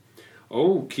see?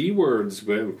 Oh, keywords.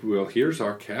 Well, here's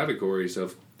our categories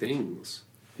of things.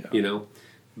 Yeah. You know?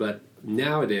 But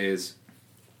nowadays,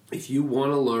 if you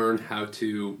want to learn how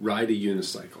to ride a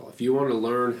unicycle, if you want to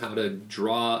learn how to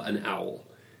draw an owl,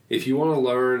 if you want to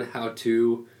learn how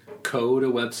to code a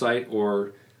website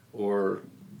or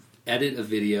edit a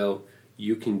video,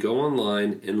 you can go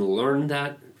online and learn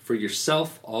that for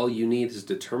yourself. All you need is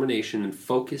determination and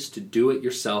focus to do it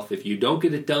yourself. If you don't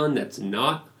get it done, that's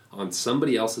not on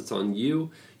somebody else, it's on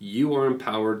you. You are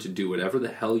empowered to do whatever the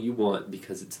hell you want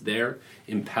because it's there,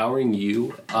 empowering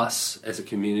you, us as a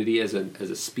community, as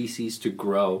a species to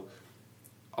grow.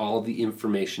 All the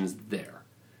information's there,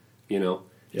 you know.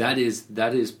 Yeah.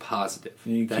 That is positive.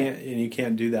 And you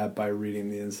can't do that by reading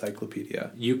the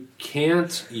encyclopedia. You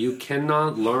cannot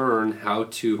learn how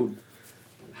to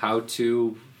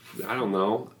I don't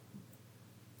know.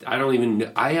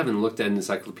 I haven't looked at an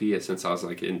encyclopedia since I was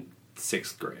like in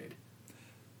 6th grade.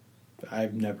 I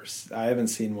haven't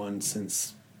seen one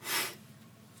since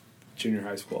junior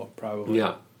high school, probably.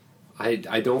 Yeah. I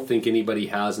don't think anybody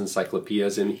has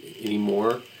encyclopedias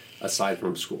anymore aside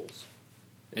from schools.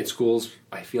 And schools,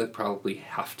 I feel like probably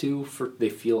have to, they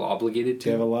feel obligated to.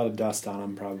 They have a lot of dust on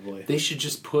them, probably. They should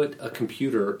just put a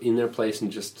computer in their place and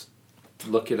just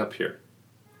look it up here.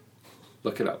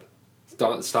 Look it up.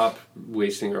 Stop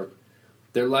wasting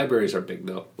their libraries are big,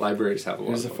 though. Libraries have a lot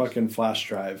of books. There's a fucking flash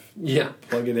drive. Yeah.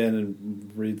 Plug it in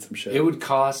and read some shit. It would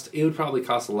probably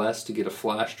cost less to get a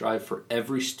flash drive for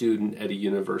every student at a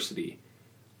university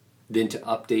than to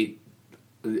update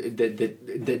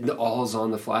that all's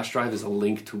on the flash drive is a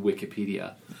link to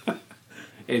Wikipedia.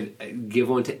 And give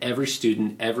one to every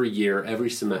student every year, every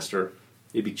semester.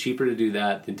 It'd be cheaper to do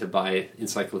that than to buy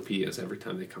encyclopedias every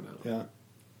time they come out. Yeah.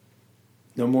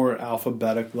 No more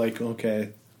alphabetic, like, okay,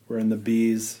 we're in the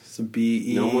B's, so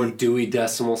B, E. No more Dewey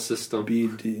Decimal System. B,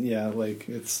 D, yeah, like,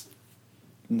 it's...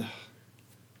 You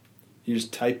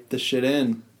just type the shit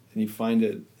in, and you find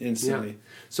it instantly. Yeah.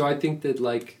 So I think that,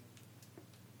 like,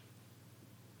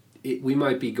 we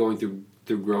might be going through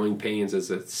growing pains as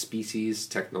a species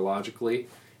technologically,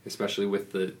 especially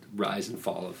with the rise and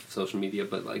fall of social media,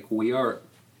 but, like, we are...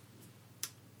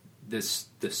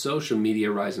 The social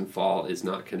media rise and fall is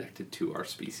not connected to our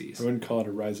species. I wouldn't call it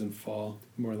a rise and fall,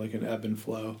 more like an ebb and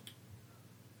flow.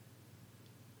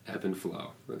 Ebb and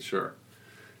flow, sure.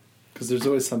 Because there's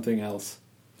always something else.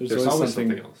 There's always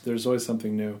something else. There's always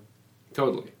something new.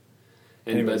 Totally.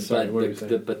 And anyway,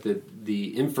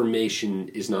 the information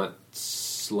is not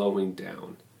slowing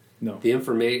down. No. The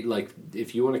information, like,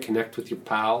 if you want to connect with your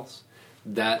pals,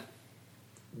 that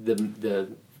the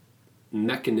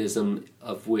mechanism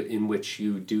in which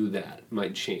you do that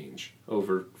might change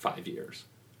over 5 years,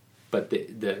 but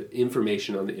the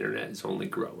information on the internet is only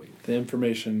growing. The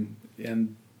information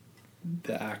and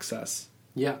the access,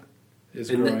 is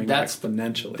and growing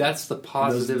exponentially. That's the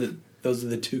positive. Those are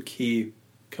the two key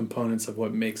components of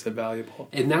what makes it valuable.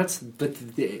 And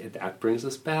that brings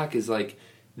us back is like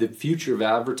the future of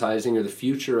advertising or the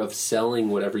future of selling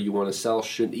whatever you want to sell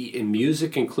should, in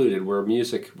music included. We're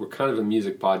kind of a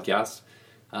music podcast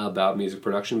about music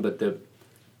production, but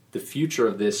the future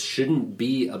of this shouldn't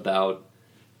be about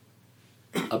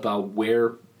where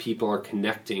people are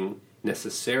connecting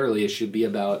necessarily. It should be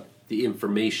about the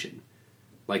information,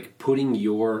 like putting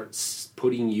your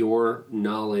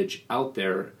knowledge out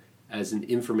there as an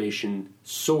information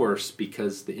source,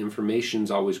 because the information's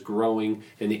always growing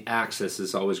and the access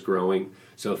is always growing.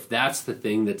 So if that's the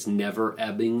thing that's never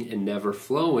ebbing and never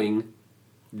flowing,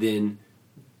 then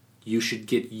you should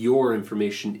get your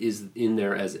information is in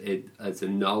there as a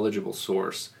knowledgeable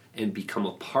source and become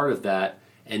a part of that,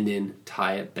 and then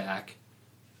tie it back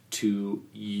to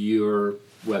your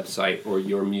website or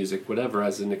your music, whatever,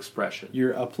 as an expression.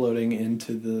 You're uploading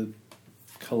into the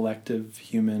collective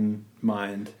human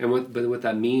mind. And what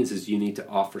that means is you need to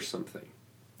offer something.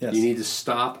 Yes. You need to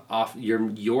stop off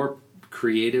your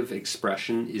creative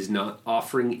expression is not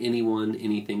offering anyone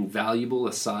anything valuable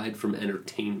aside from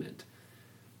entertainment.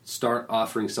 Start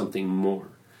offering something more.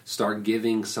 Start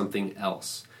giving something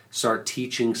else. Start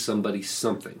teaching somebody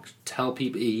something. Tell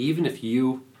people, even if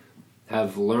you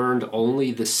have learned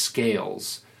only the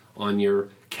scales on your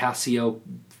Casio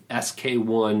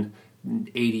SK1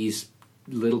 80s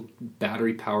little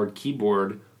battery-powered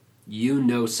keyboard, you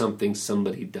know something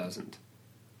somebody doesn't.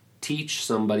 Teach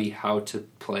somebody how to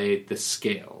play the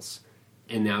scales,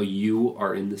 and now you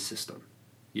are in the system.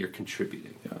 You're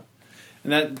contributing. Yeah.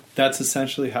 And that's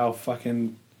essentially how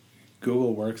fucking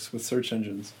Google works with search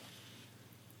engines.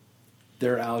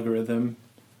 Their algorithm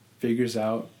figures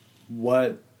out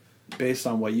based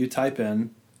on what you type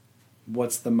in,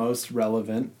 what's the most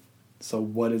relevant. So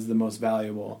what is the most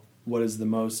valuable? What is the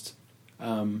most...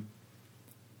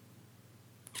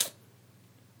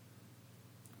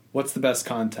 what's the best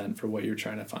content for what you're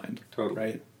trying to find? Totally.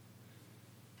 Right?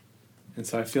 And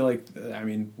so I feel like,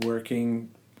 working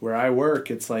where I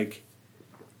work, it's like...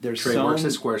 Trey works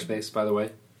at Squarespace, by the way.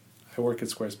 I work at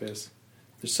Squarespace.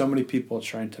 There's so many people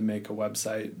trying to make a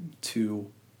website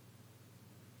to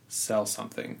sell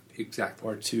something. Exactly.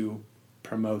 Or to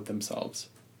promote themselves.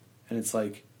 And it's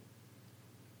like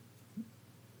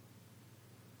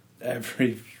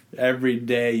every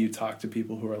day you talk to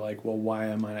people who are like, well, why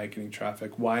am I not getting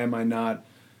traffic? Why am I not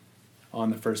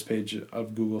on the first page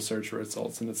of Google search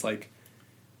results? And it's like,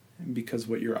 because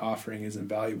what you're offering isn't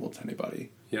valuable to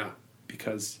anybody. Yeah.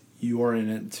 Because you're in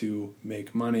it to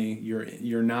make money.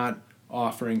 You're not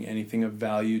offering anything of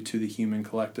value to the human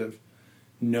collective.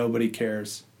 Nobody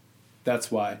cares.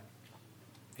 That's why.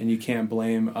 And you can't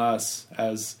blame us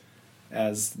as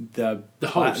the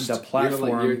host, the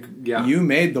platform. Yeah. You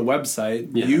made the website.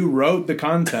 Yeah. You wrote the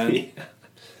content.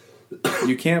 Yeah.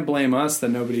 You can't blame us that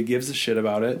nobody gives a shit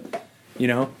about it.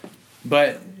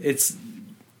 But it's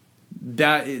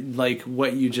that, like,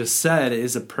 what you just said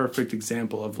is a perfect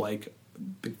example of, like,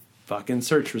 the fucking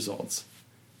search results.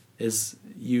 Is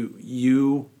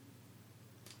you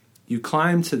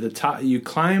climb to the top, you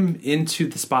climb into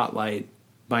the spotlight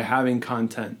by having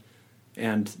content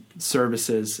and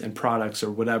services and products or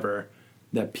whatever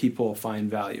that people find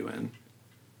value in.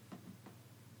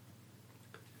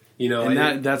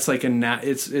 And that's like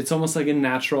it's almost like a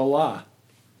natural law.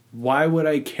 Why would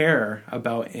I care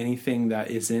about anything that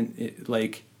isn't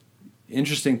like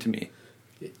interesting to me?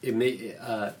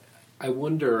 I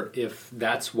wonder if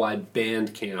that's why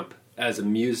Bandcamp, as a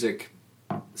music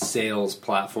sales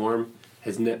platform,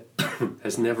 has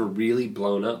has never really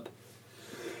blown up.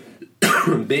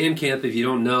 Bandcamp, if you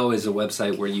don't know, is a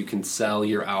website where you can sell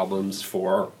your albums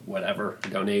for whatever, a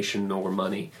donation or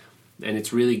money. And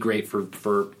it's really great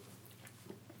for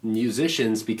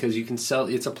musicians because you can sell.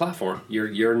 It's a platform. You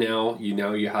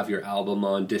have your album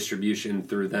on distribution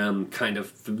through them. Kind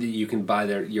of, you can buy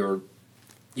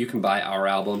you can buy our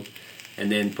album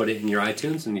and then put it in your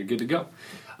iTunes and you're good to go.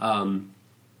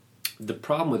 The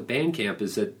problem with Bandcamp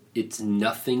is that it's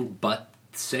nothing but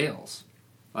sales.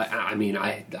 I mean,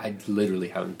 I literally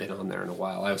haven't been on there in a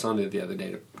while. I was on there the other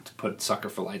day to put Sucker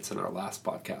for Lights in our last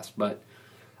podcast, but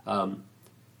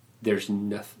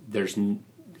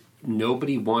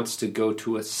nobody wants to go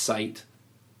to a site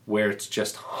where it's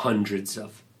just hundreds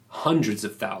of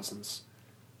thousands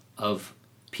of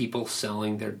people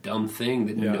selling their dumb thing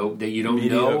that you don't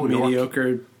know.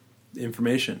 Mediocre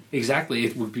information. Exactly,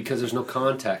 because there's no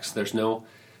context, there's no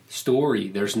story,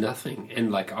 there's nothing.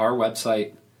 And like our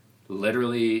website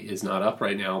literally is not up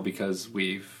right now because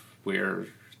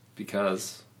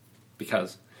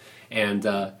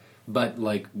but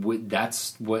like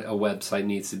that's what a website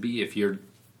needs to be. If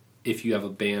you have a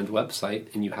band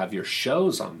website and you have your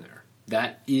shows on there,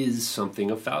 that is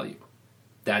something of value.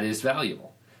 That is valuable.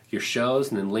 Your shows,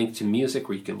 and then link to music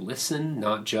where you can listen,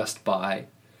 not just buy,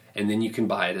 and then you can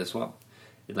buy it as well.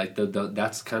 Like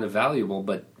that's kind of valuable,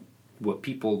 but what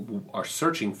people are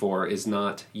searching for is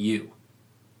not you.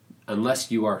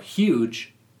 Unless you are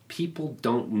huge, people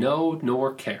don't know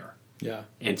nor care. Yeah.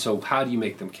 And so how do you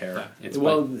make them care? Yeah.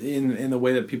 In the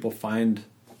way that people find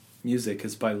music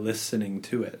is by listening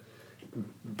to it.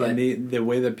 But and the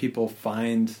way that people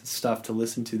find stuff to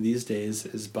listen to these days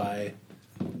is by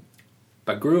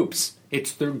groups.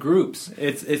 It's through groups.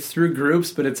 It's through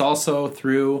groups, but it's also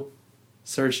through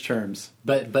search terms.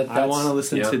 But I want to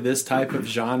listen to this type of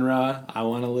genre. I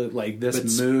want to like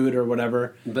this mood or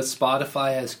whatever. But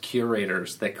Spotify has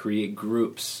curators that create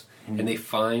groups, and they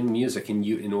find music. And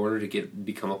you, in order to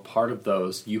become a part of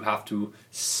those, you have to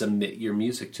submit your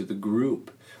music to the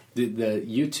group. The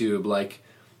YouTube, like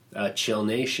Chill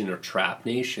Nation or Trap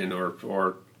Nation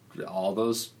or all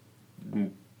those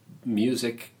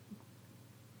music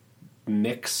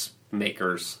mix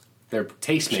makers. They're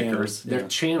tastemakers. They're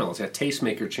channels. Yeah,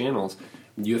 tastemaker channels.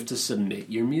 You have to submit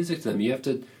your music to them. You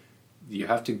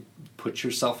have to put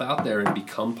yourself out there and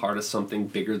become part of something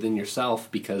bigger than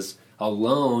yourself, because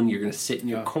alone you're going to sit in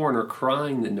your corner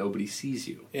crying that nobody sees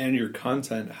you. And your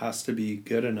content has to be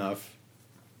good enough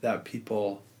that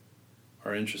people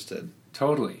are interested.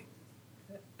 Totally.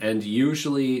 And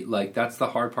usually, like, that's the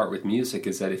hard part with music,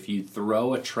 is that if you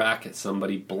throw a track at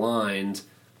somebody blind,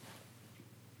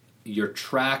 your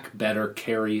track better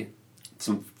carry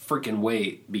some freaking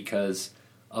weight, because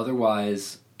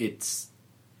otherwise it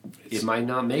might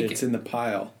not make it. It's in the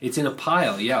pile. It's in a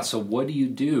pile, yeah. So what do you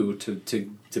do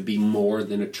to be more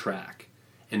than a track?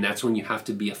 And that's when you have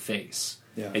to be a face.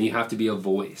 Yeah. And you have to be a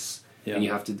voice. Yeah. And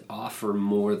you have to offer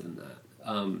more than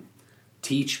that.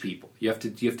 Teach people. You have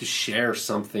to share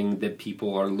something that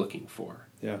people are looking for.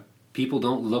 Yeah. People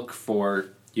don't look for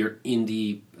your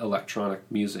indie electronic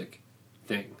music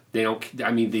thing. They don't.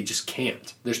 I mean, they just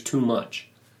can't. There's too much.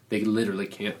 They literally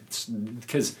can't.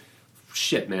 Because,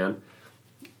 shit, man.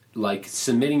 Like,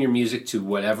 submitting your music to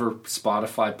whatever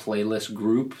Spotify playlist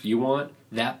group you want,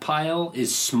 that pile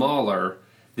is smaller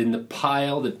than the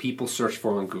pile that people search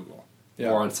for on Google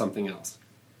or on something else.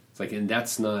 It's like, and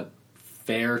that's not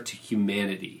fair to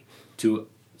humanity to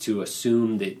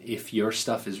assume that if your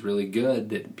stuff is really good,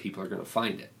 that people are going to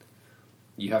find it.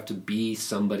 You have to be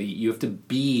somebody. You have to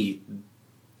be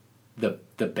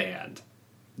the band,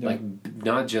 like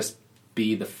not just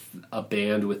be a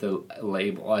band with a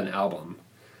label, an album.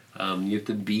 You have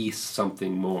to be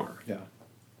something more. Yeah,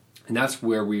 and that's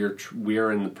where we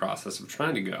are in the process of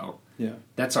trying to go. Yeah,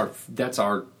 that's our.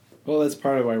 Well, that's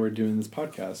part of why we're doing this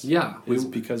podcast. Yeah, is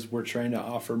because we're trying to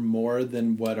offer more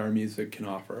than what our music can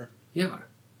offer. Yeah,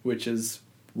 which is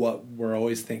what we're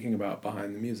always thinking about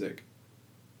behind the music.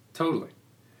 Totally.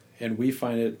 And we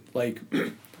find it like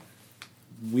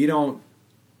we don't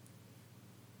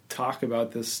talk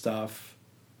about this stuff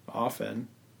often,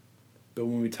 but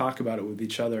when we talk about it with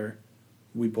each other,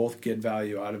 we both get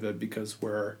value out of it because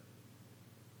we're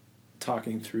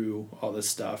talking through all this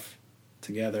stuff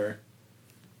together.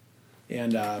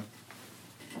 And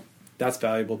that's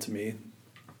valuable to me.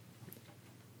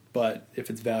 But if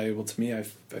it's valuable to me, I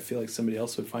feel like somebody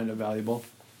else would find it valuable.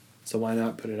 So why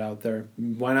not put it out there?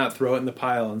 Why not throw it in the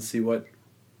pile and see what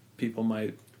people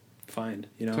might find?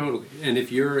 You know, totally. And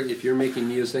if you're making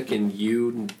music and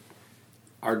you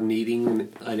are needing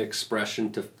an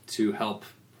expression to help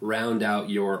round out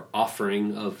your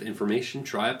offering of information,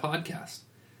 try a podcast.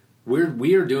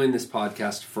 We are doing this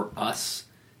podcast for us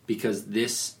because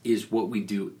this is what we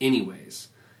do anyways.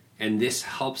 And this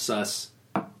helps us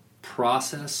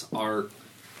process our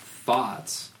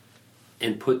thoughts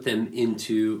and put them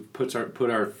into put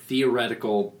our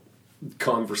theoretical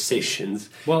conversations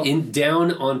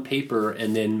down on paper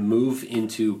and then move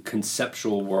into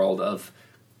conceptual world of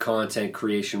content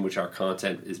creation, which our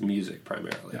content is music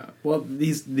primarily. Yeah. Well,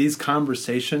 these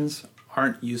conversations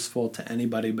aren't useful to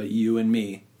anybody but you and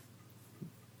me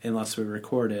unless we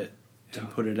record it and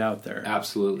put it out there.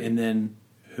 Absolutely. And then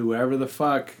whoever the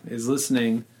fuck is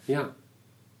listening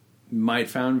might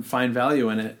find value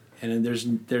in it. And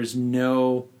there's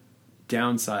no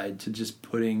downside to just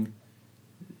putting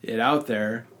it out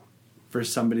there for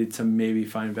somebody to maybe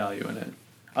find value in it.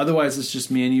 Otherwise, it's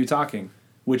just me and you talking,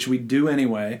 which we do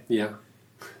anyway. Yeah.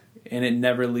 And it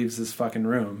never leaves this fucking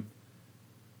room.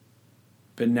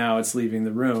 But now it's leaving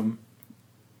the room.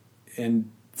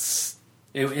 And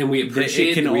we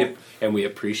appreciate we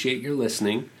appreciate your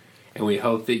listening, and we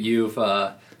hope that you've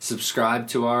subscribed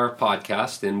to our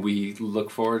podcast, and we look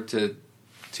forward to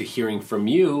hearing from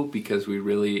you because we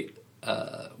really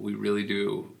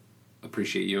do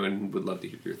appreciate you and would love to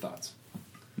hear your thoughts.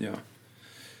 Yeah.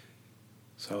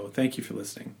 So thank you for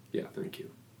listening. Yeah, thank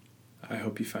you. I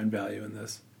hope you find value in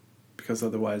this, because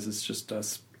otherwise it's just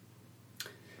us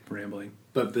rambling.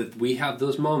 But we have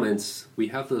those moments.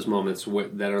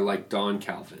 That are like Don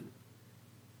Calvin.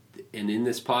 And in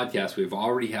this podcast, we've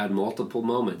already had multiple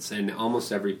moments, and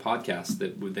almost every podcast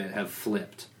that have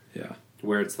flipped. Yeah.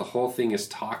 Where it's the whole thing is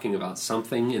talking about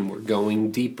something, and we're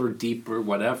going deeper,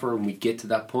 whatever, and we get to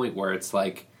that point where it's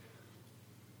like,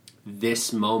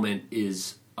 this moment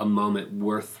is a moment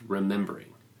worth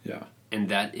remembering. Yeah. And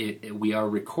that we are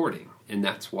recording, and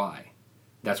that's why.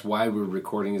 That's why we're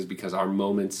recording, is because our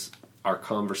moments, our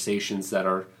conversations that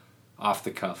are off the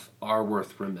cuff are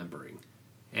worth remembering.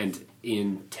 And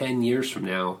in 10 years from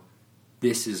now,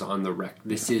 this is on the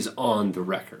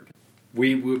record.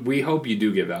 We hope you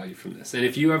do get value from this. And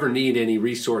if you ever need any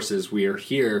resources, we are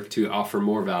here to offer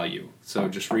more value. So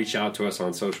just reach out to us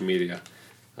on social media,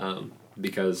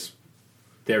 because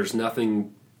there's no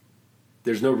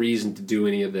reason to do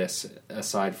any of this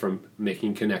aside from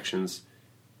making connections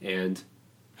and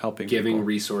helping giving people.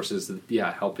 Resources.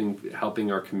 Helping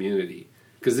our community,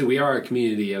 because we are a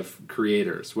community of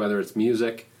creators, whether it's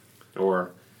music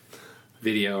or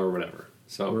video or whatever.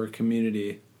 So we're a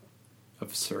community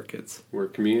of circuits. We're a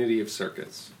community of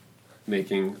circuits,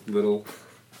 making little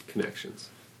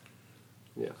connections.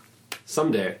 Yeah.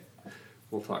 Someday,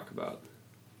 we'll talk about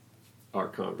our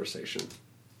conversation.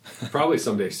 Probably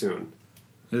someday soon.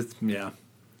 It's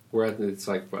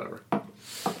like, whatever. All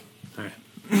right.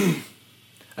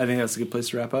 I think that's a good place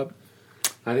to wrap up.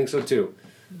 I think so, too.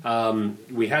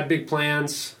 We had big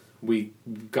plans. We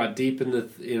got deep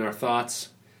in our thoughts.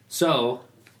 So,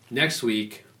 next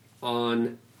week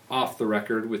on Off the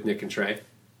Record with Nick and Trey,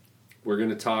 we're going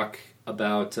to talk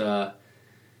about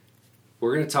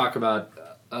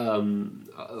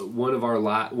one of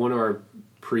our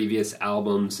previous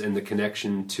albums and the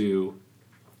connection to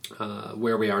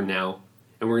where we are now,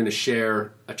 and we're going to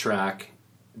share a track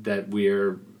that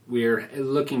we're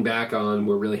looking back on,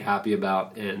 we're really happy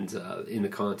about, and in the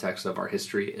context of our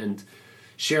history, and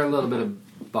share a little bit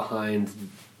of behind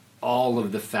all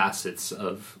of the facets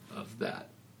of that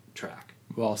track.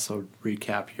 We'll also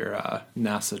recap your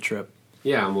NASA trip.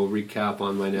 Yeah, and we'll recap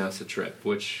on my NASA trip,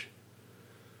 which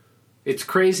it's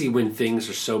crazy when things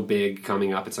are so big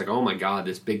coming up. It's like, oh my God,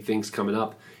 this big thing's coming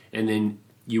up. And then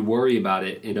you worry about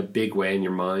it in a big way in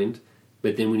your mind.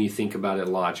 But then when you think about it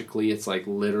logically, it's like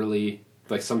literally,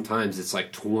 like sometimes it's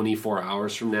like 24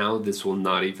 hours from now, this will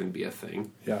not even be a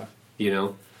thing. Yeah. You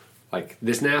know? Like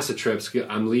this NASA trip,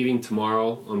 I'm leaving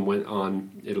tomorrow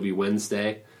it'll be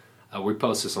Wednesday. We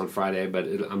post this on Friday, but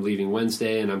I'm leaving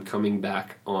Wednesday and I'm coming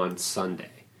back on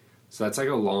Sunday. So that's like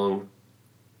a long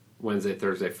Wednesday,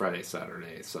 Thursday, Friday,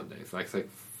 Saturday, Sunday. It's like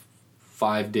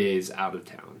 5 days out of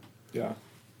town. Yeah.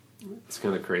 It's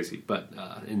kind of crazy. But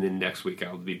and then next week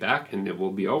I'll be back and it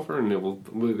will be over and we'll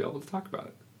be able to talk about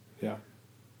it. Yeah.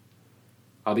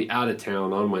 I'll be out of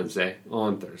town on Wednesday,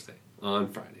 on Thursday, on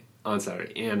Friday, on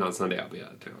Saturday, and on Sunday I'll be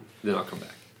out of town. Then I'll come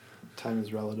back. Time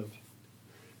is relative.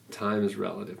 Time is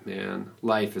relative, man.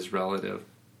 Life is relative.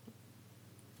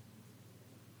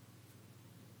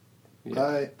 Yeah.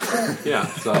 Bye. Yeah,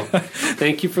 so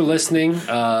thank you for listening.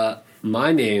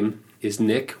 My name is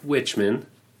Nick Witchman.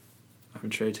 I'm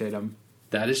Trey Tatum.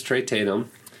 That is Trey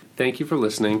Tatum. Thank you for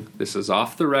listening. This is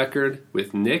Off the Record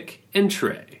with Nick and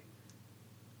Trey.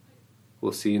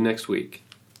 We'll see you next week.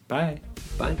 Bye.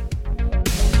 Bye.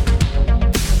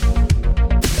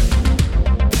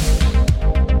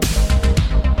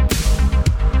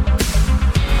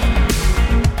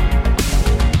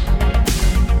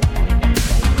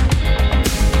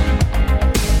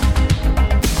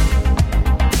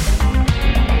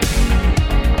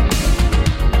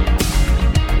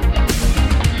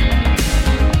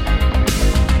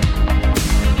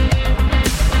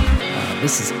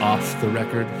 This is off the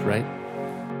record, right?